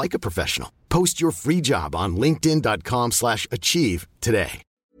professionals like a professional. Post your free job on linkedin.com/achieve today.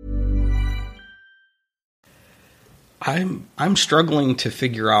 I'm struggling to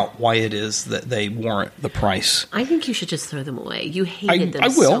figure out why it is that they warrant the price. I think you should just throw them away. You hated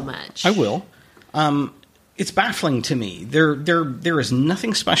them so much. I will. It's baffling to me. There is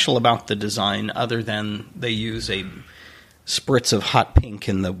nothing special about the design other than they use a spritz of hot pink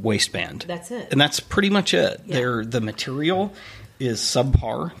in the waistband. That's it. And that's pretty much it. Yeah. The material is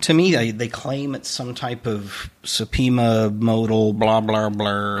subpar to me. They claim it's some type of Supima modal, blah, blah,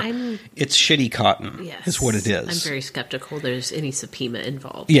 blah. It's shitty cotton, is what it is. I'm very skeptical there's any Supima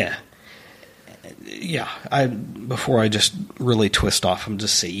involved. Yeah. Before I just really twist off them,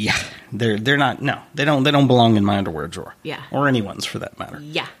 just say, they're not, no, they don't belong in my underwear drawer. Yeah. Or anyone's for that matter.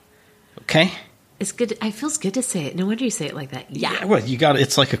 Yeah. Okay? It's good. It feels good to say it. No wonder you say it like that. Yeah. Well,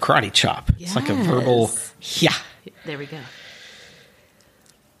 it's like a karate chop. Yes. It's like a verbal, yeah. There we go.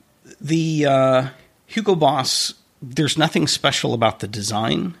 The Hugo Boss, there's nothing special about the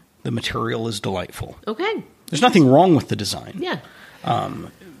design. The material is delightful. Okay. There's nothing wrong with the design. Yeah.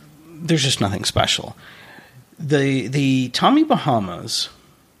 There's just nothing special. The Tommy Bahamas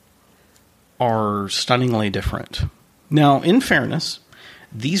are stunningly different. Now, in fairness,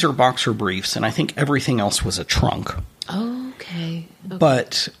 these are boxer briefs, and I think everything else was a trunk. Oh, okay.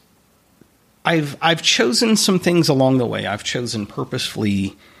 But I've chosen some things along the way. I've chosen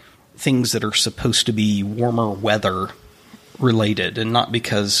purposefully things that are supposed to be warmer weather related, and not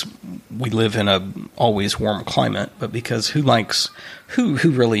because we live in a always warm climate, but because who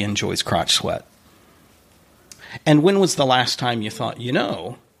really enjoys crotch sweat? And when was the last time you thought,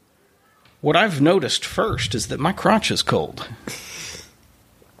 what I've noticed first is that my crotch is cold.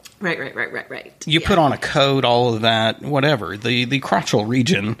 Right. You put on a coat, all of that, whatever. The crotchal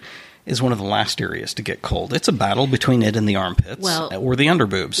region is one of the last areas to get cold. It's a battle between it and the armpits or the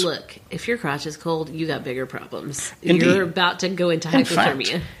underboobs. Look, if your crotch is cold, you got bigger problems. Indeed. You're about to go into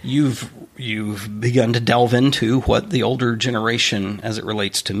hypothermia. In fact, you've begun to delve into what the older generation, as it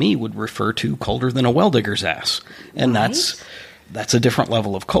relates to me, would refer to colder than a well digger's ass. And that's a different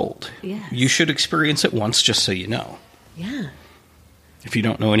level of cold. Yes. You should experience it once, just so you know. Yeah. If you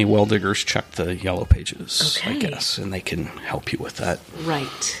don't know any well diggers, check the Yellow Pages, okay. I guess, and they can help you with that.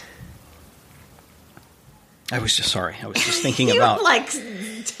 Right. I was just thinking you about...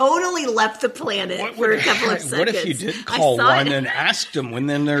 totally left the planet for a couple of seconds. What if you did call one and asked them, and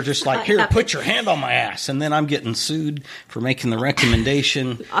then they're just like, here, put your hand on my ass, and then I'm getting sued for making the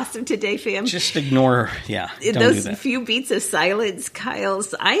recommendation. Awesome Today, fam. Just ignore, don't do that. Those few beats of silence,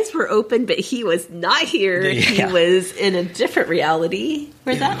 Kyle's eyes were open, but he was not here. Yeah. He was in a different reality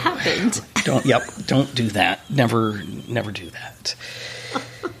where that happened. Don't do that. Never do that.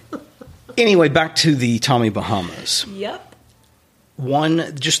 Anyway, back to the Tommy Bahamas. Yep.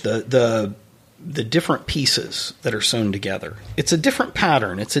 One, just the different pieces that are sewn together. It's a different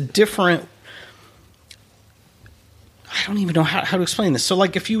pattern. It's a different... I don't even know how to explain this. So,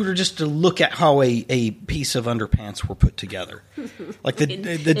 like, if you were just to look at how a piece of underpants were put together. Like,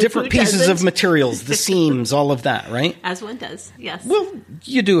 the different pieces of materials, the seams, all of that, right? As one does, yes. Well,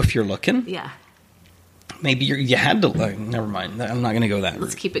 you do if you're looking. Yeah. Maybe you had to... never mind. I'm not going to go that route.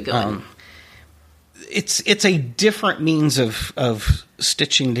 Let's keep it going. It's a different means of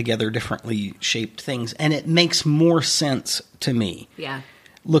stitching together differently shaped things, and it makes more sense to me. Yeah.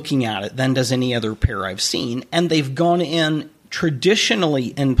 Looking at it than does any other pair I've seen. And they've gone in traditionally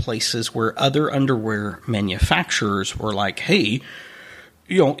in places where other underwear manufacturers were like, hey,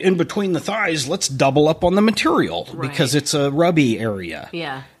 in between the thighs, let's double up on the material because it's a rubby area.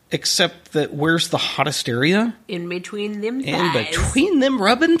 Yeah. Except that where's the hottest area? In between them thighs. In between them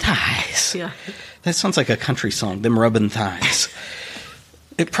rubbing thighs. Yeah. That sounds like a country song, them rubbing thighs.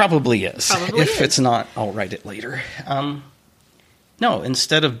 It probably is. If it's not, I'll write it later. No,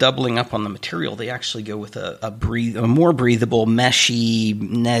 instead of doubling up on the material, they actually go with a more breathable, meshy,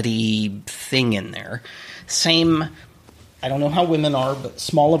 netty thing in there. Same, I don't know how women are, but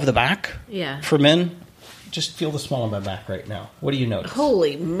small of the back. Yeah. For men, just feel the small of my back right now. What do you notice?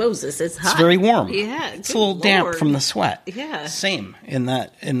 Holy Moses, it's hot. It's very warm. Yeah. It's a little damp from the sweat. Yeah. Same in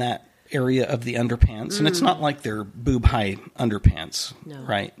that area of the underpants. And it's not like they're boob-high underpants,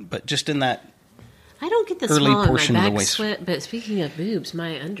 right? But just in that I don't get the early small portion on my of the back waist. Sweat, but speaking of boobs,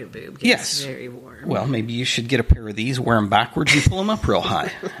 my underboob gets very warm. Well, maybe you should get a pair of these, wear them backwards, and pull them up real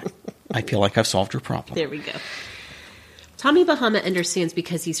high. I feel like I've solved your problem. There we go. Tommy Bahama understands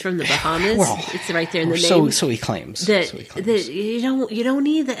because he's from the Bahamas. Well, it's right there in the name. So he claims. That you don't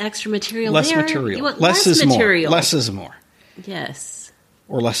need the extra material less there. material. You want less is material. more. Less is more. Yes.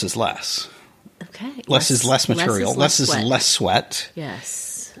 Or less is less. Okay. Less is less material. Less is less sweat.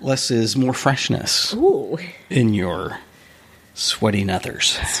 Yes. Less is more freshness. Ooh. In your sweaty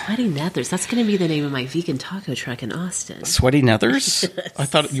nethers. Sweaty nethers. That's going to be the name of my vegan taco truck in Austin. Sweaty nethers? Yes. I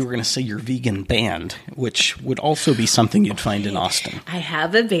thought you were going to say your vegan band, which would also be something you'd find in Austin. I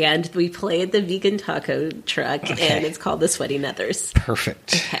have a band. We play at the vegan taco truck, and it's called the Sweaty Nethers.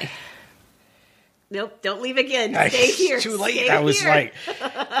 Perfect. Okay. Nope, don't leave again. Stay here. Too late. Stay I was here. like,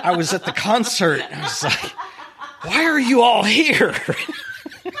 I was at the concert. I was like, why are you all here?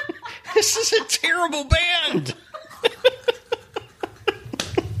 This is a terrible band.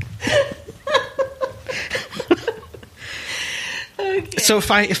 Okay. So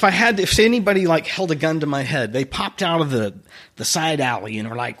if anybody like held a gun to my head, they popped out of the side alley and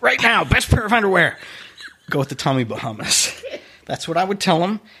were like, right now, best pair of underwear, go with the Tommy Bahamas. That's what I would tell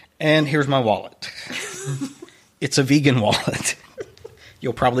them. And here's my wallet. It's a vegan wallet.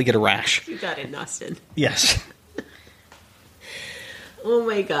 You'll probably get a rash. You got it in Austin. Yes. Oh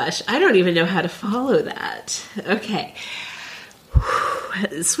my gosh. I don't even know how to follow that. Okay.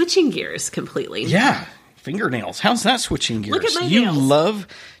 Switching gears completely. Yeah. Fingernails. How's that switching gears? Look at my You nails. love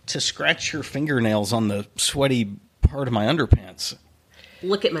to scratch your fingernails on the sweaty part of my underpants.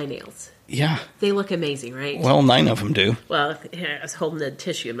 Look at my nails. Yeah. They look amazing, right? Well, 9 of them do. Well, here, I was holding the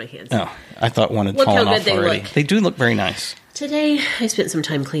tissue in my hands. Oh, I thought one had Look how fallen good off they already. look. They do look very nice. Today, I spent some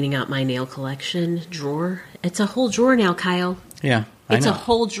time cleaning out my nail collection drawer. It's a whole drawer now, Kyle. Yeah, I It's know. a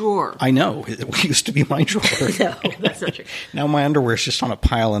whole drawer. I know. It used to be my drawer. No, that's not true. Now my underwear's just on a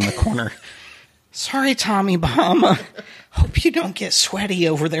pile in the corner. Sorry, Tommy Bahama. Hope you don't get sweaty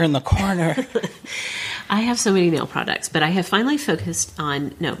over there in the corner. I have so many nail products, but I have finally focused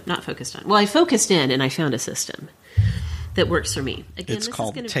on, no, not focused on. Well, I focused in and I found a system that works for me. Again, It's this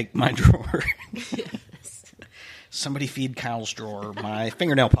called is gonna... Take My Drawer. Somebody feed Kyle's drawer my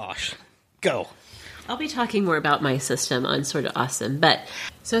fingernail polish. Go. I'll be talking more about my system on Sort of Awesome. But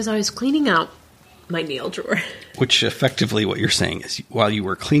so as I was cleaning out my nail drawer, Which effectively what you're saying is while you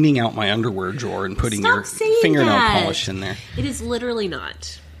were cleaning out my underwear drawer and putting Stop your saying fingernail that. polish in there. It is literally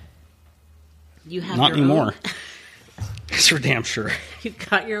not. You have Not your own- anymore. It's for damn sure. You've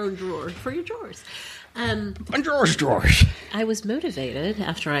got your own drawer for your drawers. My drawers. I was motivated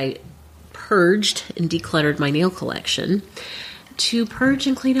after I purged and decluttered my nail collection to purge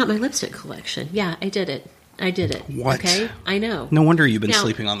and clean out my lipstick collection. Yeah, I did it. What? Okay, I know. No wonder you've been Now,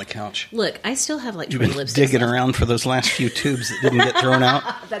 sleeping on the couch. Look, I still have like You've 20 been lipsticks digging left. around for those last few tubes that didn't get thrown out.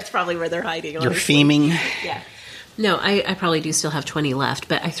 That's probably where they're hiding. You're honestly. theming. Yeah. No, I probably do still have 20 left,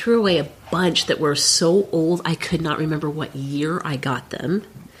 but I threw away a bunch that were so old I could not remember what year I got them.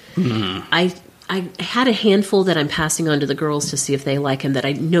 I had a handful that I'm passing on to the girls to see if they like them that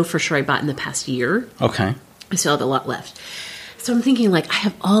I know for sure I bought in the past year. Okay. I still have a lot left. So I'm thinking, like, I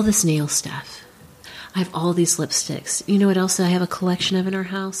have all this nail stuff. I have all these lipsticks. You know what else I have a collection of in our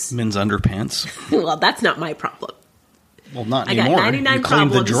house? Men's underpants. Well, that's not my problem. Well, not I got anymore. 99 you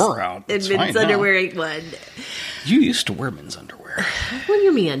cleaned problems. the drawer out. And It's men's fine now. underwear ain't one. You used to wear men's underwear. Well,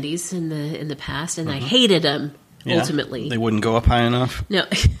 your MeUndies in the past, and I hated them. Yeah. Ultimately, They wouldn't go up high enough. no.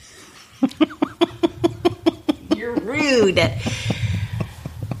 You're rude.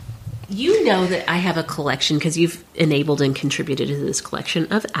 You know that I have a collection because you've enabled and contributed to this collection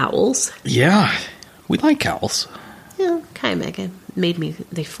of owls. Yeah. We like owls. Yeah, kind of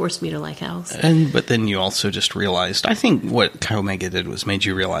they forced me to like owls. But then you also just realized, I think what Chi Omega did was made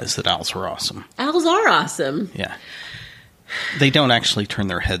you realize that owls were awesome. Owls are awesome. Yeah. They don't actually turn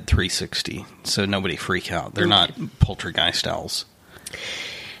their head 360, so nobody freak out. They're not poltergeist owls.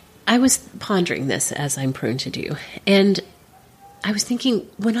 I was pondering this, as I'm prone to do, and I was thinking,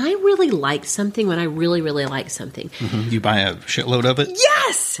 when I really like something, You buy a shitload of it?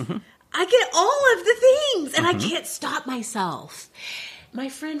 yes! I get all of the things, and I can't stop myself. My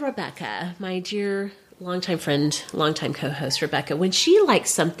friend Rebecca, my dear longtime friend, longtime co-host Rebecca, when she likes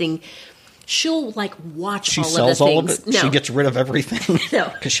something, she'll like watch She all of sells the all things. of it? She gets rid of everything? No.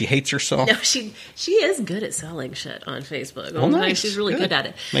 Because she hates herself? No, she is good at selling shit on Facebook. Well, nice. She's really good at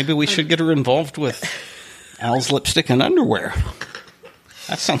it. Maybe we should get her involved with Owl's Lipstick and Underwear.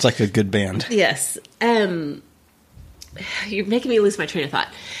 That sounds like a good band. Yes. You're making me lose my train of thought.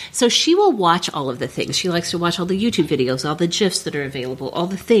 So she will watch all of the things. She likes to watch all the YouTube videos, all the GIFs that are available, all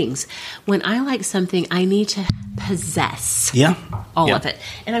the things. When I like something, I need to possess Yeah. all of it.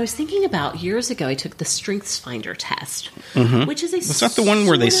 And I was thinking about years ago, I took the StrengthsFinder test, which is a Was that the one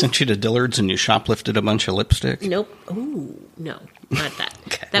where they sort of- sent you to Dillard's and you shoplifted a bunch of lipstick? Nope. Oh, no, not that.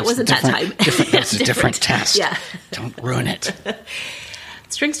 Okay, That it was wasn't that time. That was a different test. Yeah. Don't ruin it.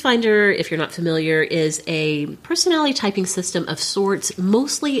 StrengthsFinder, if you're not familiar, is a personality typing system of sorts,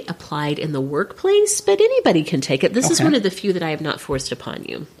 mostly applied in the workplace, but anybody can take it. This is Okay. one of the few that I have not forced upon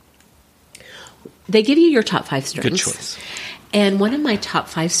you. They give you your top 5 strengths. Good choice. And one of my top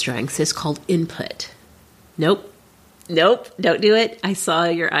 5 strengths is called input. Nope, don't do it. I saw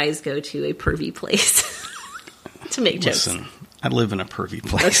your eyes go to a pervy place to make jokes. Listen, I live in a pervy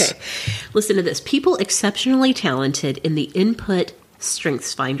place. Okay. Listen to this. People exceptionally talented in the input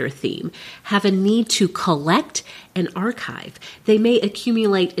StrengthsFinder theme have a need to collect and archive. They may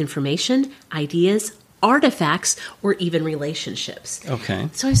accumulate information, ideas, artifacts, or even relationships. Okay.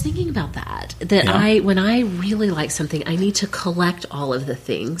 So I was thinking about that. Yeah. When I really like something, I need to collect all of the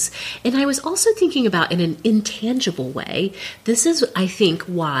things. And I was also thinking about, in an intangible way, this is, I think,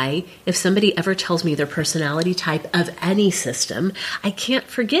 why if somebody ever tells me their personality type of any system, I can't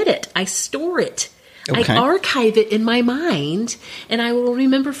forget it. I store it. Okay. I archive it in my mind, and I will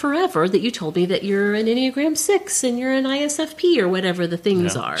remember forever that you told me that you're an Enneagram 6 and you're an ISFP or whatever the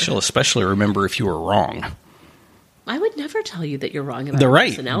things are. She'll especially remember if you were wrong. I would never tell you that you're wrong about They're your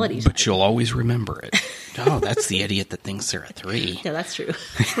right, personality but type. you'll always remember it. Oh, that's the idiot that thinks they're a 3. Yeah, that's true.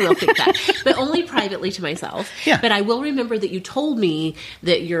 I will think that. But only privately to myself. Yeah. But I will remember that you told me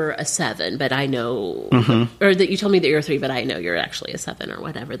that you're a 7, but I know... Or that you told me that you're a 3, but I know you're actually a 7, or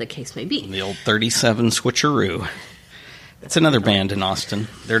whatever the case may be. The old 37 switcheroo. It's another band in Austin.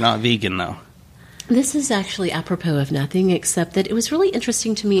 They're not vegan, though. This is actually apropos of nothing, except that it was really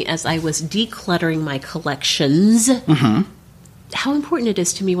interesting to me as I was decluttering my collections... how important it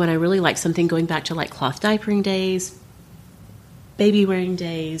is to me when I really like something, going back to like cloth diapering days, baby wearing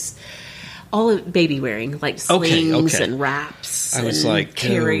days, all of baby wearing, like slings and wraps I was and like,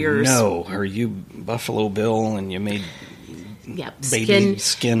 carriers. Oh, no, are you Buffalo Bill and you made baby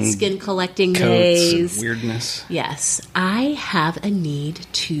skin collecting days. And weirdness? Yes. I have a need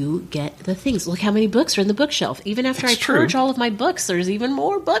to get the things. Look how many books are in the bookshelf. Even after I purge all of my books, there's even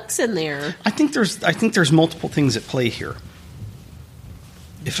more books in there. I think there's multiple things at play here.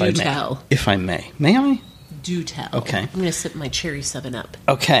 If I may. May I? Do tell. Okay. I'm going to sip my cherry 7-Up.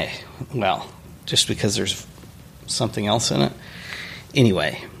 Okay. Well, just because there's something else in it.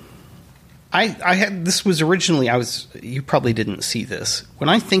 Anyway, I had, this was originally, you probably didn't see this. When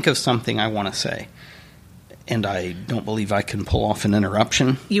I think of something I want to say, and I don't believe I can pull off an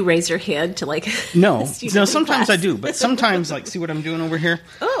interruption. You raise your hand to like... No, sometimes I do, but sometimes, like, see what I'm doing over here?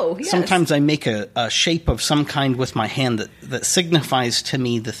 Oh, yes. Sometimes I make a shape of some kind with my hand that signifies to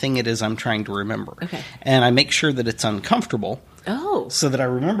me the thing it is I'm trying to remember. Okay. And I make sure that it's uncomfortable. Oh. So that I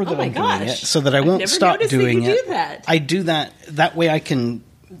remember that I'm doing it, so that I I've won't never stop noticed doing that you it. Do that. I do that. That way I can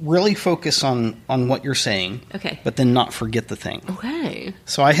really focus on what you're saying. Okay. But then not forget the thing. Okay.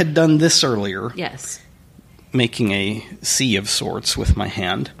 So I had done this earlier. Yes. Making a C of sorts with my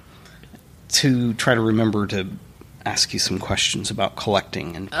hand to try to remember to ask you some questions about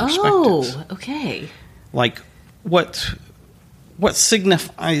collecting and perspectives. Oh, okay. Like, what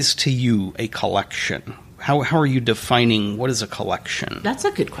signifies to you a collection? How are you defining what is a collection? That's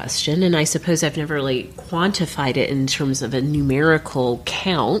a good question, and I suppose I've never really quantified it in terms of a numerical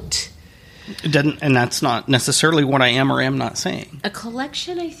count. It doesn't, and that's not necessarily what I am or am not saying. A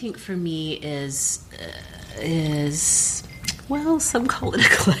collection, I think, for me is well, some call it a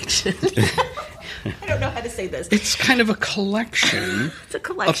collection. I don't know how to say this. It's kind of a collection. It's a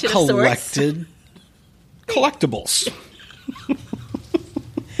collection of collected collectibles.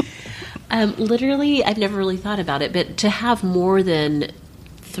 Literally, I've never really thought about it, but to have more than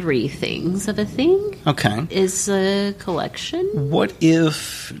 3 things of a thing, is a collection. What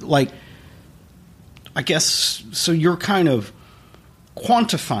if, like, I guess, so you're kind of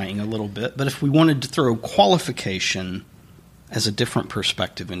quantifying a little bit, but if we wanted to throw qualification as a different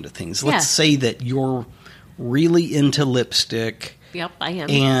perspective into things, let's say that you're really into lipstick. Yep, I am.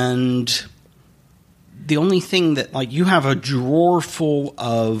 And the only thing that, like, you have a drawer full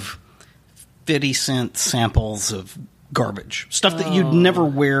of 50-cent samples of garbage. Stuff that you'd never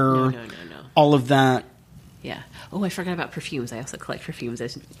wear. No. All of that. Yeah. Oh, I forgot about perfumes. I also collect perfumes,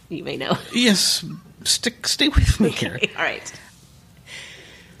 as you may know. Yes. Stay with me here. All right.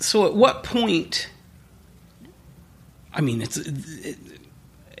 So at what point, I mean,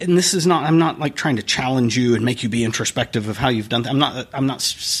 and this is not, I'm not like trying to challenge you and make you be introspective of how you've done that. I'm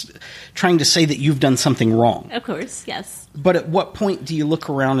not trying to say that you've done something wrong. Of course, yes. But at what point do you look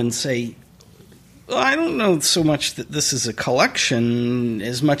around and say, well, I don't know so much that this is a collection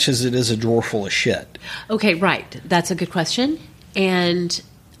as much as it is a drawer full of shit? Okay, right. That's a good question. And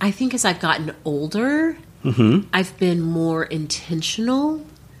I think as I've gotten older, I've been more intentional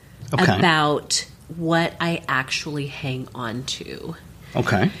about what I actually hang on to.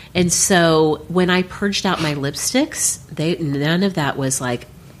 Okay. And so when I purged out my lipsticks, none of that was like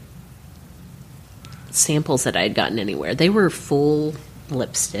samples that I had gotten anywhere. They were full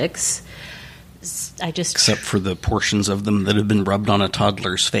lipsticks. Except for the portions of them that have been rubbed on a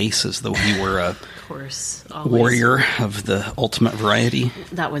toddler's face as though he were a warrior of the ultimate variety.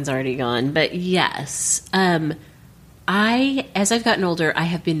 That one's already gone. But yes, as I've gotten older, I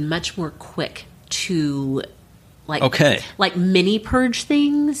have been much more quick to like mini purge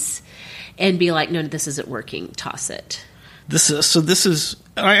things and be like, no, this isn't working. Toss it. This is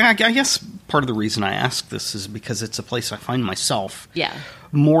I guess part of the reason I ask this is because it's a place I find myself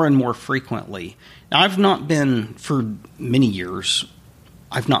more and more frequently. Now, I've not been, for many years,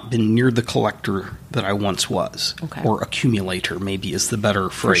 I've not been near the collector that I once was. Or accumulator, maybe is the better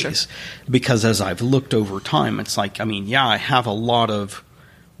phrase. Because as I've looked over time, it's like, I mean, I have a lot of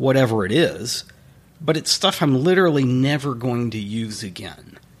whatever it is, but it's stuff I'm literally never going to use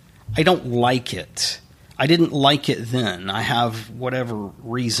again. I don't like it. I didn't like it then. I have whatever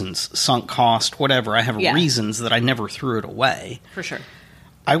reasons, sunk cost, whatever. I have reasons that I never threw it away. For sure.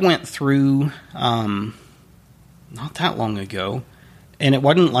 I went through, not that long ago, and it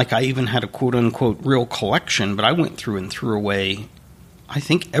wasn't like I even had a quote-unquote real collection, but I went through and threw away, I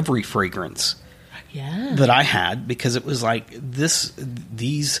think, every fragrance that I had, because it was like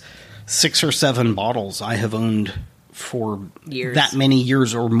these 6 or 7 bottles I have owned for years. That many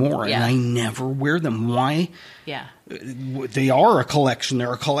years or more, and I never wear them. Why? Yeah. They are a collection.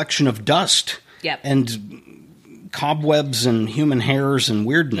 They're a collection of dust. Yep. And cobwebs and human hairs and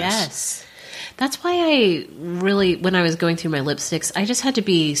weirdness. Yes. That's why I really, when I was going through my lipsticks, I just had to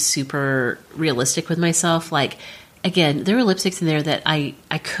be super realistic with myself. Like, again, there were lipsticks in there that I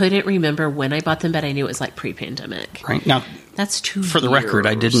couldn't remember when I bought them, but I knew it was like pre-pandemic. Right. Now, that's 2 years. For the record,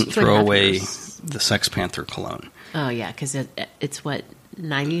 I didn't throw away the Sex Panther cologne. Oh, yeah, because it's what,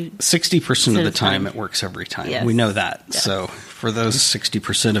 60% of the time it works every time. Yes. We know that. Yes. So for those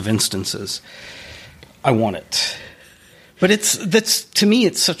 60% of instances, I want it. But that's to me,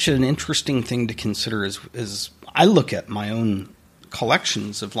 it's such an interesting thing to consider as I look at my own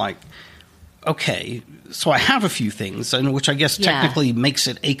collections of like, okay, so I have a few things, which I guess technically makes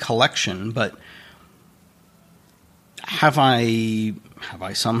it a collection, but have I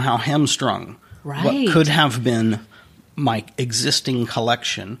somehow hamstrung what could have been my existing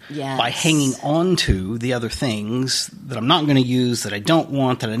collection by hanging on to the other things that I'm not going to use, that I don't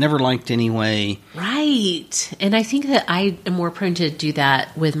want, that I never liked anyway. Right. And I think that I am more prone to do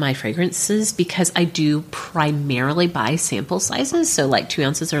that with my fragrances because I do primarily buy sample sizes, so like 2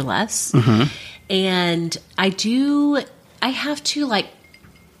 ounces or less. Mm-hmm. And I have to like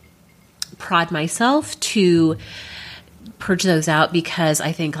prod myself to purge those out because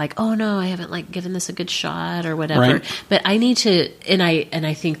I think like, oh no, I haven't like given this a good shot or whatever. Right. But I need to, and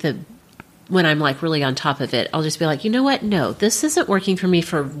I think that when I'm like really on top of it, I'll just be like, you know what? No, this isn't working for me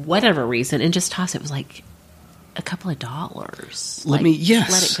for whatever reason, and just toss it. It was like a couple of dollars. Let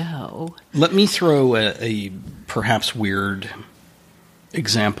it go. Let me throw a perhaps weird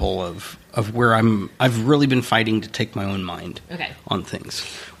example of where I've really been fighting to take my own mind on things.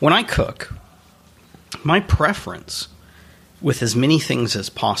 When I cook, my preference with as many things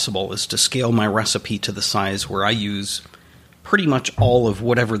as possible is to scale my recipe to the size where I use pretty much all of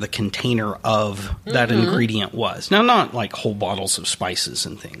whatever the container of that ingredient was. Now, not like whole bottles of spices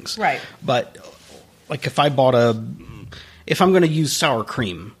and things. Right. But like if I'm going to use sour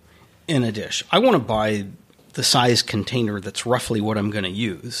cream in a dish, I want to buy the size container that's roughly what I'm going to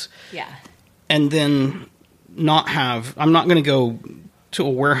use. Yeah. And then I'm not going to go to a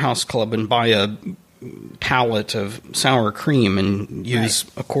warehouse club and buy a pallet of sour cream and use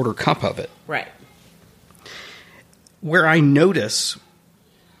a quarter cup of it. Right. Where I notice,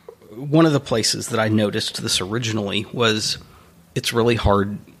 one of the places that I noticed this originally was it's really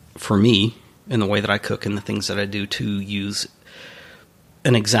hard for me in the way that I cook and the things that I do to use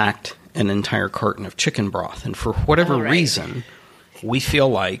an entire carton of chicken broth. And for whatever reason, we feel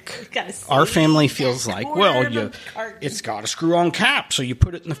like, our family feels like, well, it's got a screw-on cap, so you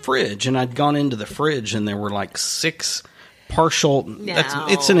put it in the fridge. And I'd gone into the fridge, and there were like 6 partial...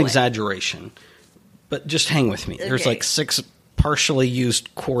 it's an exaggeration, but just hang with me. Okay. There's like 6 partially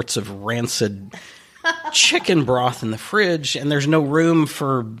used quarts of rancid chicken broth in the fridge, and there's no room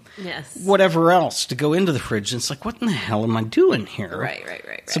for whatever else to go into the fridge. And it's like, what in the hell am I doing here? Right.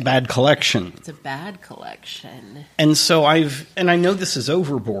 It's a bad collection. It's a bad collection. And so I know this is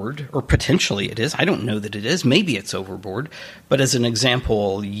overboard, or potentially it is. I don't know that it is. Maybe it's overboard. But as an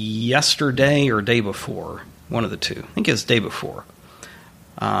example, yesterday or day before, one of the two, I think it was day before,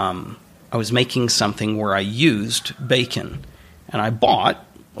 I was making something where I used bacon, and I bought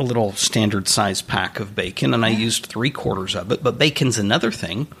a little standard size pack of bacon, and I used 3/4 of it. But bacon's another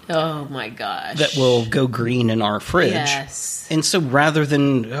thing. Oh my gosh. That will go green in our fridge. Yes. And so rather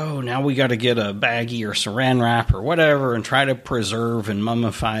than, now we got to get a baggie or saran wrap or whatever and try to preserve and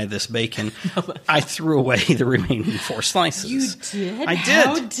mummify this bacon, I threw away the remaining 4 slices. You did? I did.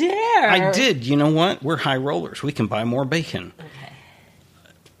 How dare? I did. You know what? We're high rollers. We can buy more bacon. Okay.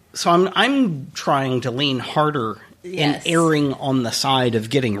 So I'm trying to lean harder and erring on the side of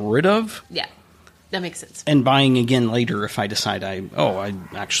getting rid of. Yeah, that makes sense. And buying again later if I decide I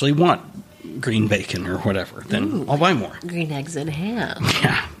actually want green bacon or whatever, then I'll buy more. Green eggs and ham.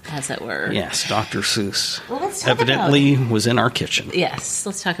 Yeah. As it were. Yes, Dr. Seuss evidently was in our kitchen. Yes,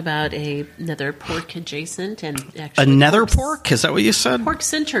 let's talk about another pork adjacent and actually another pork? Is that what you said? Pork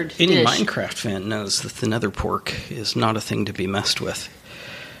centered Any dish. Minecraft fan knows that the nether pork is not a thing to be messed with.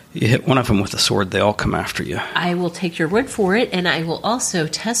 You hit one of them with a sword, they all come after you. I will take your word for it, and I will also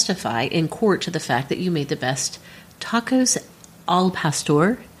testify in court to the fact that you made the best tacos al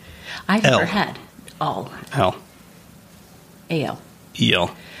pastor I've ever had. Al. L. A-L.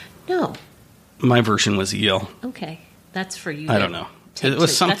 E-L. No. My version was E-L. Okay. That's for you. I don't know. It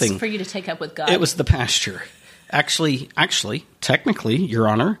was something. That's for you to take up with God. It was the pasture. Actually, technically, Your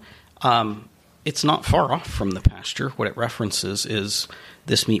Honor, it's not far off from the pasture. What it references is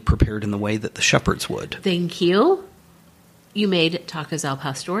this meat prepared in the way that the shepherds would. Thank you. You made tacos al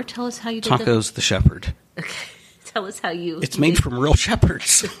pastor. Tell us how you did Tacos the shepherd. Okay. Tell us how you... It's made from real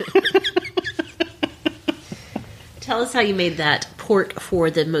shepherds. Tell us how you made that pork for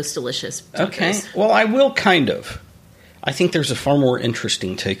the most delicious tacos. Okay. Well, I will kind of. I think there's a far more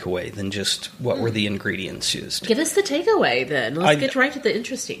interesting takeaway than just what were the ingredients used. Give us the takeaway, then. Let's get right to the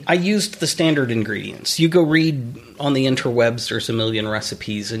interesting. I used the standard ingredients. You go read on the interwebs, there's a million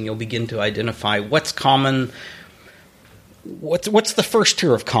recipes, and you'll begin to identify what's common. What's the first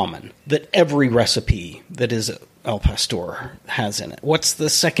tier of common that every recipe that is al pastor has in it? What's the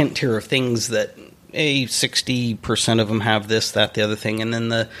second tier of things that 60% of them have this, that, the other thing, and then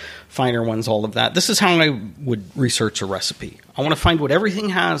the finer ones, all of that. This is how I would research a recipe. I want to find what everything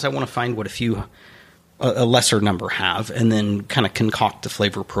has. I want to find what a lesser number have, and then kind of concoct the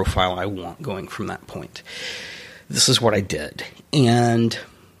flavor profile I want going from that point. This is what I did. And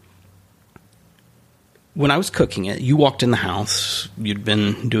when I was cooking it, you walked in the house. You'd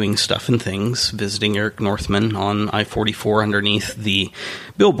been doing stuff and things, visiting Eric Northman on I-44 underneath the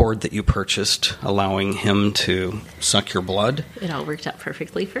billboard that you purchased, allowing him to suck your blood. It all worked out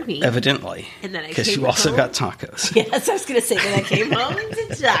perfectly for me. Evidently. And then because you also got tacos. Yes, I was going to say that I came home to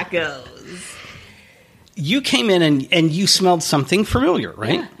tacos. You came in and you smelled something familiar,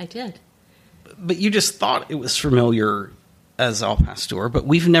 right? Yeah, I did. But you just thought it was familiar as al pastor, but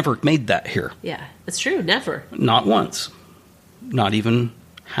we've never made that here. Yeah, it's true. Never. Not once. Not even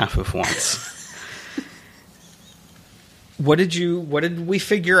half of once. What did we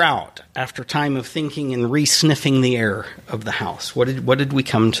figure out after time of thinking and re-sniffing the air of the house? What did we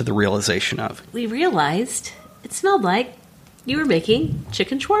come to the realization of? We realized it smelled like you were making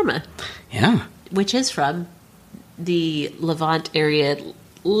chicken shawarma. Yeah. Which is from the Levant area,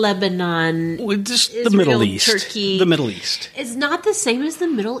 Lebanon, just Israel, the Middle East. Turkey. The Middle East. It's not the same as the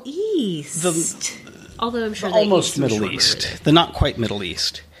Middle East. Although I'm sure almost Middle East. The not quite Middle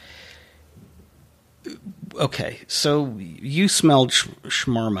East. Okay, so you smelled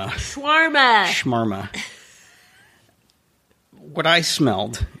shawarma. Shawarma. What I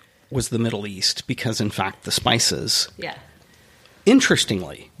smelled was the Middle East because, in fact, the spices. Yeah.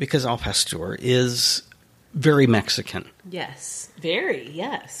 Interestingly, because al pastor is very Mexican. Yes. Very,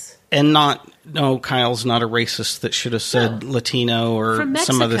 yes. And Kyle's not a racist that should have said Latino or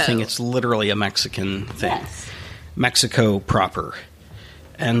some other thing. It's literally a Mexican thing. Yes. Mexico proper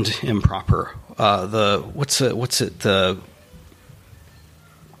and improper. I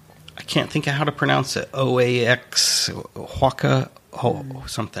can't think of how to pronounce it. OAX, Oaxaca,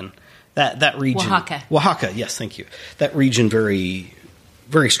 something. That region. Oaxaca, yes, thank you. That region very,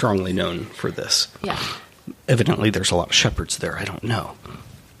 very strongly known for this. Yeah. Evidently, there's a lot of shepherds there. I don't know.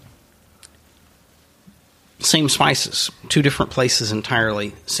 Same spices. 2 different places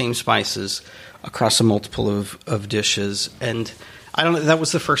entirely. Same spices across a multiple of dishes. And I don't know. That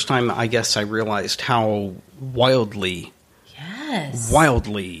was the first time, I guess, I realized how wildly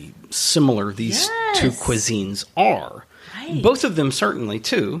similar these two cuisines are. Right. Both of them, certainly,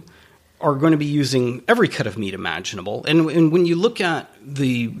 too, are going to be using every cut of meat imaginable. And when you look at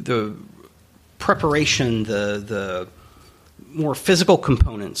the preparation, the more physical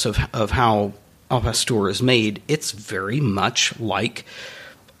components of how al pastor is made, it's very much like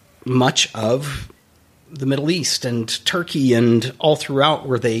much of the Middle East and Turkey and all throughout,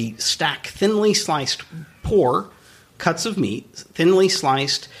 where they stack thinly sliced cuts of meat, thinly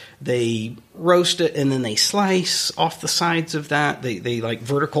sliced, they roast it, and then they slice off the sides of that. They like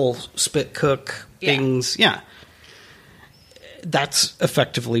vertical spit cook things. Yeah. That's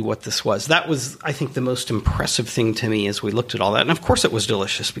effectively what this was. That was, I think, the most impressive thing to me as we looked at all that. And of course it was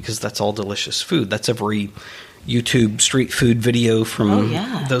delicious, because that's all delicious food. That's every YouTube street food video from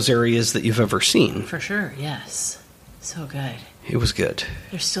those areas that you've ever seen. For sure, yes. So good. It was good.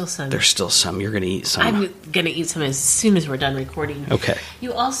 There's still some. You're going to eat some. I'm going to eat some as soon as we're done recording. Okay.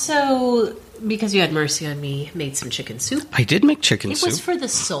 You also, because you had mercy on me, made some chicken soup. I did make chicken soup. It was for the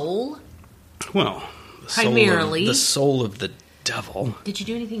soul. Well, primarily. The soul of the devil. Did you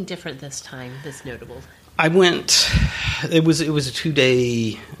do anything different this time that's notable? I went. It was a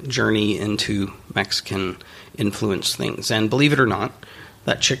 2-day journey into Mexican influenced things, and believe it or not,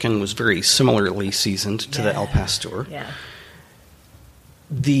 That chicken was very similarly seasoned to the El Pastor. Yeah.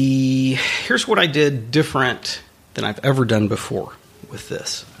 Here's what I did different than I've ever done before with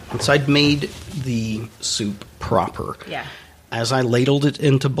this. Once I'd made the soup proper, as I ladled it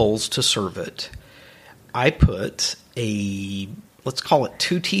into bowls to serve it, I put let's call it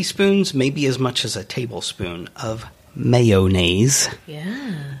 2 teaspoons, maybe as much as a tablespoon of mayonnaise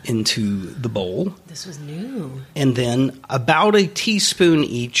into the bowl. This was new. And then about a teaspoon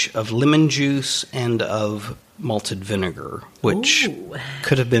each of lemon juice and of malted vinegar, which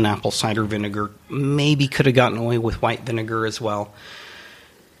could have been apple cider vinegar, maybe could have gotten away with white vinegar as well.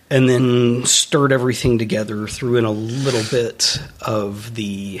 And then stirred everything together, threw in a little bit of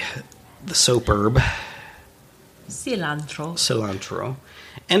the soap herb, cilantro,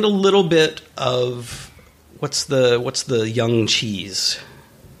 and a little bit of what's the young cheese?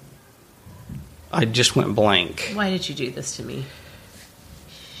 I just went blank. Why did you do this to me?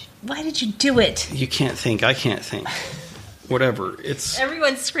 Why did you do it? You can't think. I can't think. Whatever.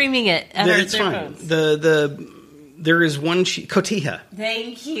 Everyone's screaming it. It's fine. There is one cheese, cotija.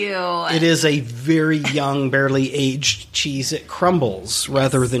 Thank you. It is a very young, barely aged cheese. It crumbles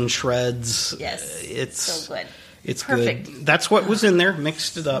rather than shreds. Yes. It's so good. It's perfect. Good. That's what was in there.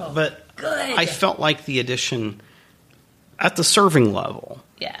 Mixed it up, but good. I felt like the addition at the serving level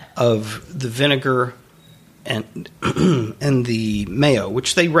of the vinegar and and the mayo,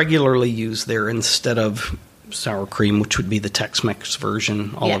 which they regularly use there instead of sour cream, which would be the Tex-Mex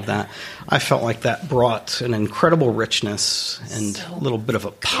version, all of that. I felt like that brought an incredible richness and a little bit of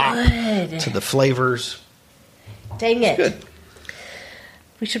a pop to the flavors. Dang it. Good.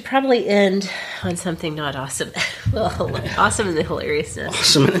 We should probably end on something not awesome. Well, awesome in the hilariousness.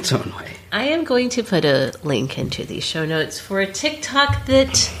 Awesome in its own way. I am going to put a link into the show notes for a TikTok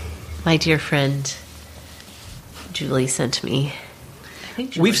that my dear friend Julie sent me. I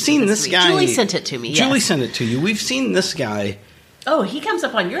think Julie We've seen this guy. Julie sent it to me. Julie sent it to you. We've seen this guy. Oh, he comes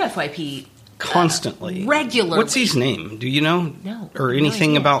up on your FYP constantly, regularly. What's his name? Do you know? No. Or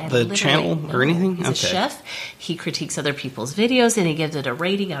anything about the channel or anything? He's a chef. He critiques other people's videos and he gives it a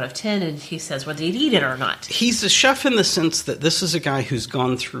rating out of 10 and he says whether you'd eat it or not. He's a chef in the sense that this is a guy who's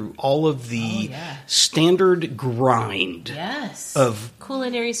gone through all of the standard grind of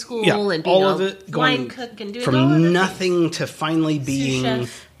culinary school and being all of it, wine cook and doing from nothing to finally being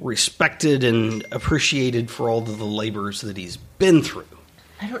respected and appreciated for all of the labors that he's been through.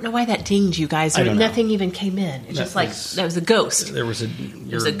 I don't know why that dinged you guys. Or nothing even came in. It's just like that was a ghost. There was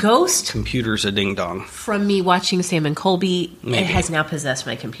a ghost. Computer's a ding dong. From me watching Sam and Colby, it has now possessed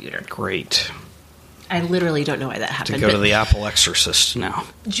my computer. Great. I literally don't know why that happened. To go to the Apple Exorcist now.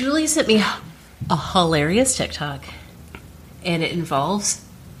 Julie sent me a hilarious TikTok, and it involves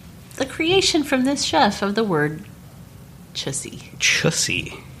the creation from this chef of the word chussy.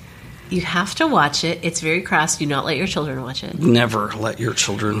 Chussy. You have to watch it. It's very crass. Do not let your children watch it. Never let your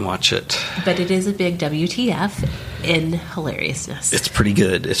children watch it. But it is a big WTF in hilariousness. It's pretty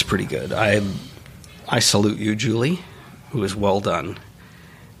good. It's pretty good. I salute you, Julie. It was well done.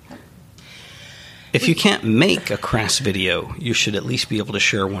 If you can't make a crass video, you should at least be able to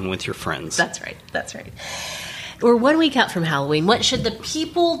share one with your friends. That's right. That's right. We're 1 week out from Halloween. What should the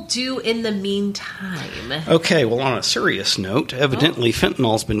people do in the meantime? Okay, well, on a serious note, evidently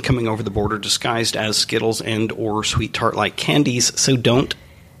fentanyl's been coming over the border disguised as Skittles and or Sweet Tart-like candies, so don't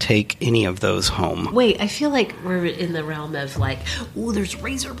take any of those home. Wait, I feel like we're in the realm of like, ooh, there's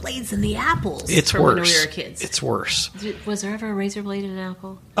razor blades in the apples. It's from worse. When we were kids. It's worse. Was there ever a razor blade in an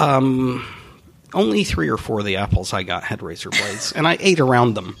apple? Only 3 or 4 of the apples I got had razor blades, and I ate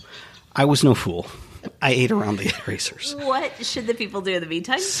around them. I was no fool. I ate around the erasers. What should the people do in the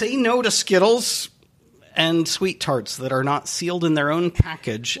meantime? Say no to Skittles and Sweet Tarts that are not sealed in their own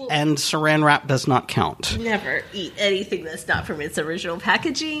package, and Saran Wrap does not count. Never eat anything that's not from its original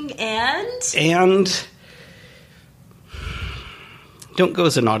packaging, And don't go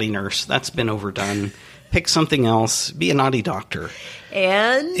as a naughty nurse. That's been overdone. Pick something else. Be a naughty doctor.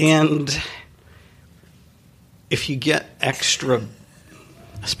 And if you get extra...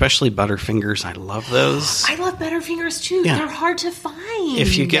 Especially Butterfingers. I love those. I love Butterfingers, too. Yeah. They're hard to find.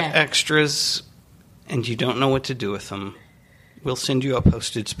 If you get extras and you don't know what to do with them, we'll send you a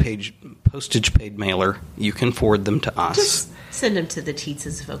postage paid mailer. You can forward them to us. Just send them to the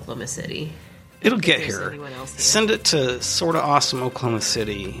Teetses of Oklahoma City. It'll get here. Send it to Sorta Awesome Oklahoma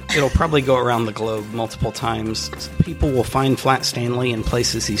City. It'll probably go around the globe multiple times. People will find Flat Stanley in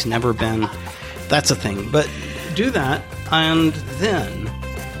places he's never been. That's a thing. But do that, and then...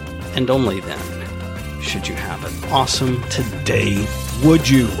 and only then should you have an awesome today, would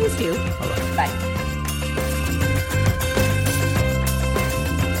you? Please do. All right. Bye.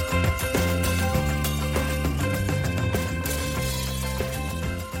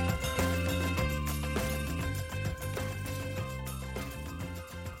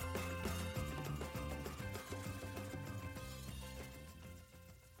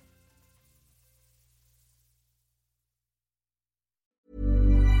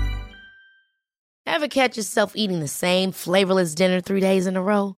 Ever catch yourself eating the same flavorless dinner 3 days in a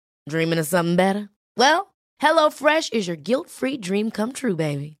row? Dreaming of something better? Well, HelloFresh is your guilt-free dream come true,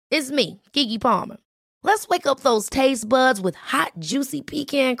 baby. It's me, Keke Palmer. Let's wake up those taste buds with hot, juicy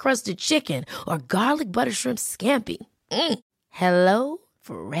pecan-crusted chicken or garlic butter shrimp scampi. Hello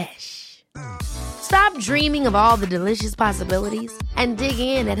Fresh. Stop dreaming of all the delicious possibilities and dig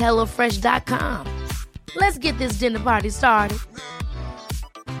in at HelloFresh.com. Let's get this dinner party started.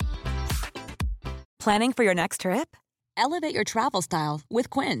 Planning for your next trip? Elevate your travel style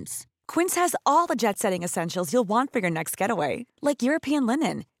with Quince. Quince has all the jet-setting essentials you'll want for your next getaway, like European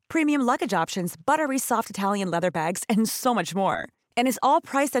linen, premium luggage options, buttery soft Italian leather bags, and so much more. And is all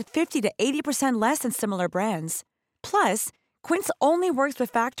priced at 50 to 80% less than similar brands. Plus, Quince only works with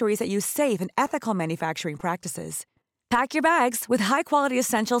factories that use safe and ethical manufacturing practices. Pack your bags with high-quality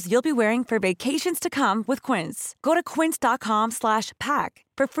essentials you'll be wearing for vacations to come with Quince. Go to quince.com/pack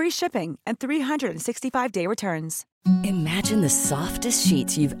for free shipping and 365-day returns. Imagine the softest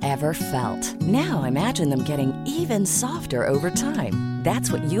sheets you've ever felt. Now imagine them getting even softer over time.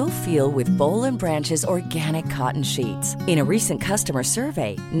 That's what you'll feel with Boll & Branch's organic cotton sheets. In a recent customer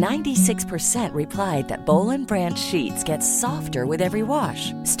survey, 96% replied that Boll & Branch sheets get softer with every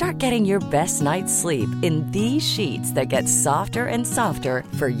wash. Start getting your best night's sleep in these sheets that get softer and softer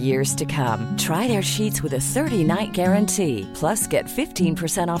for years to come. Try their sheets with a 30-night guarantee. Plus, get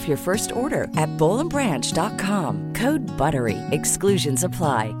 15% off your first order at bollandbranch.com. Code BUTTERY. Exclusions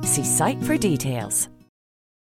apply. See site for details.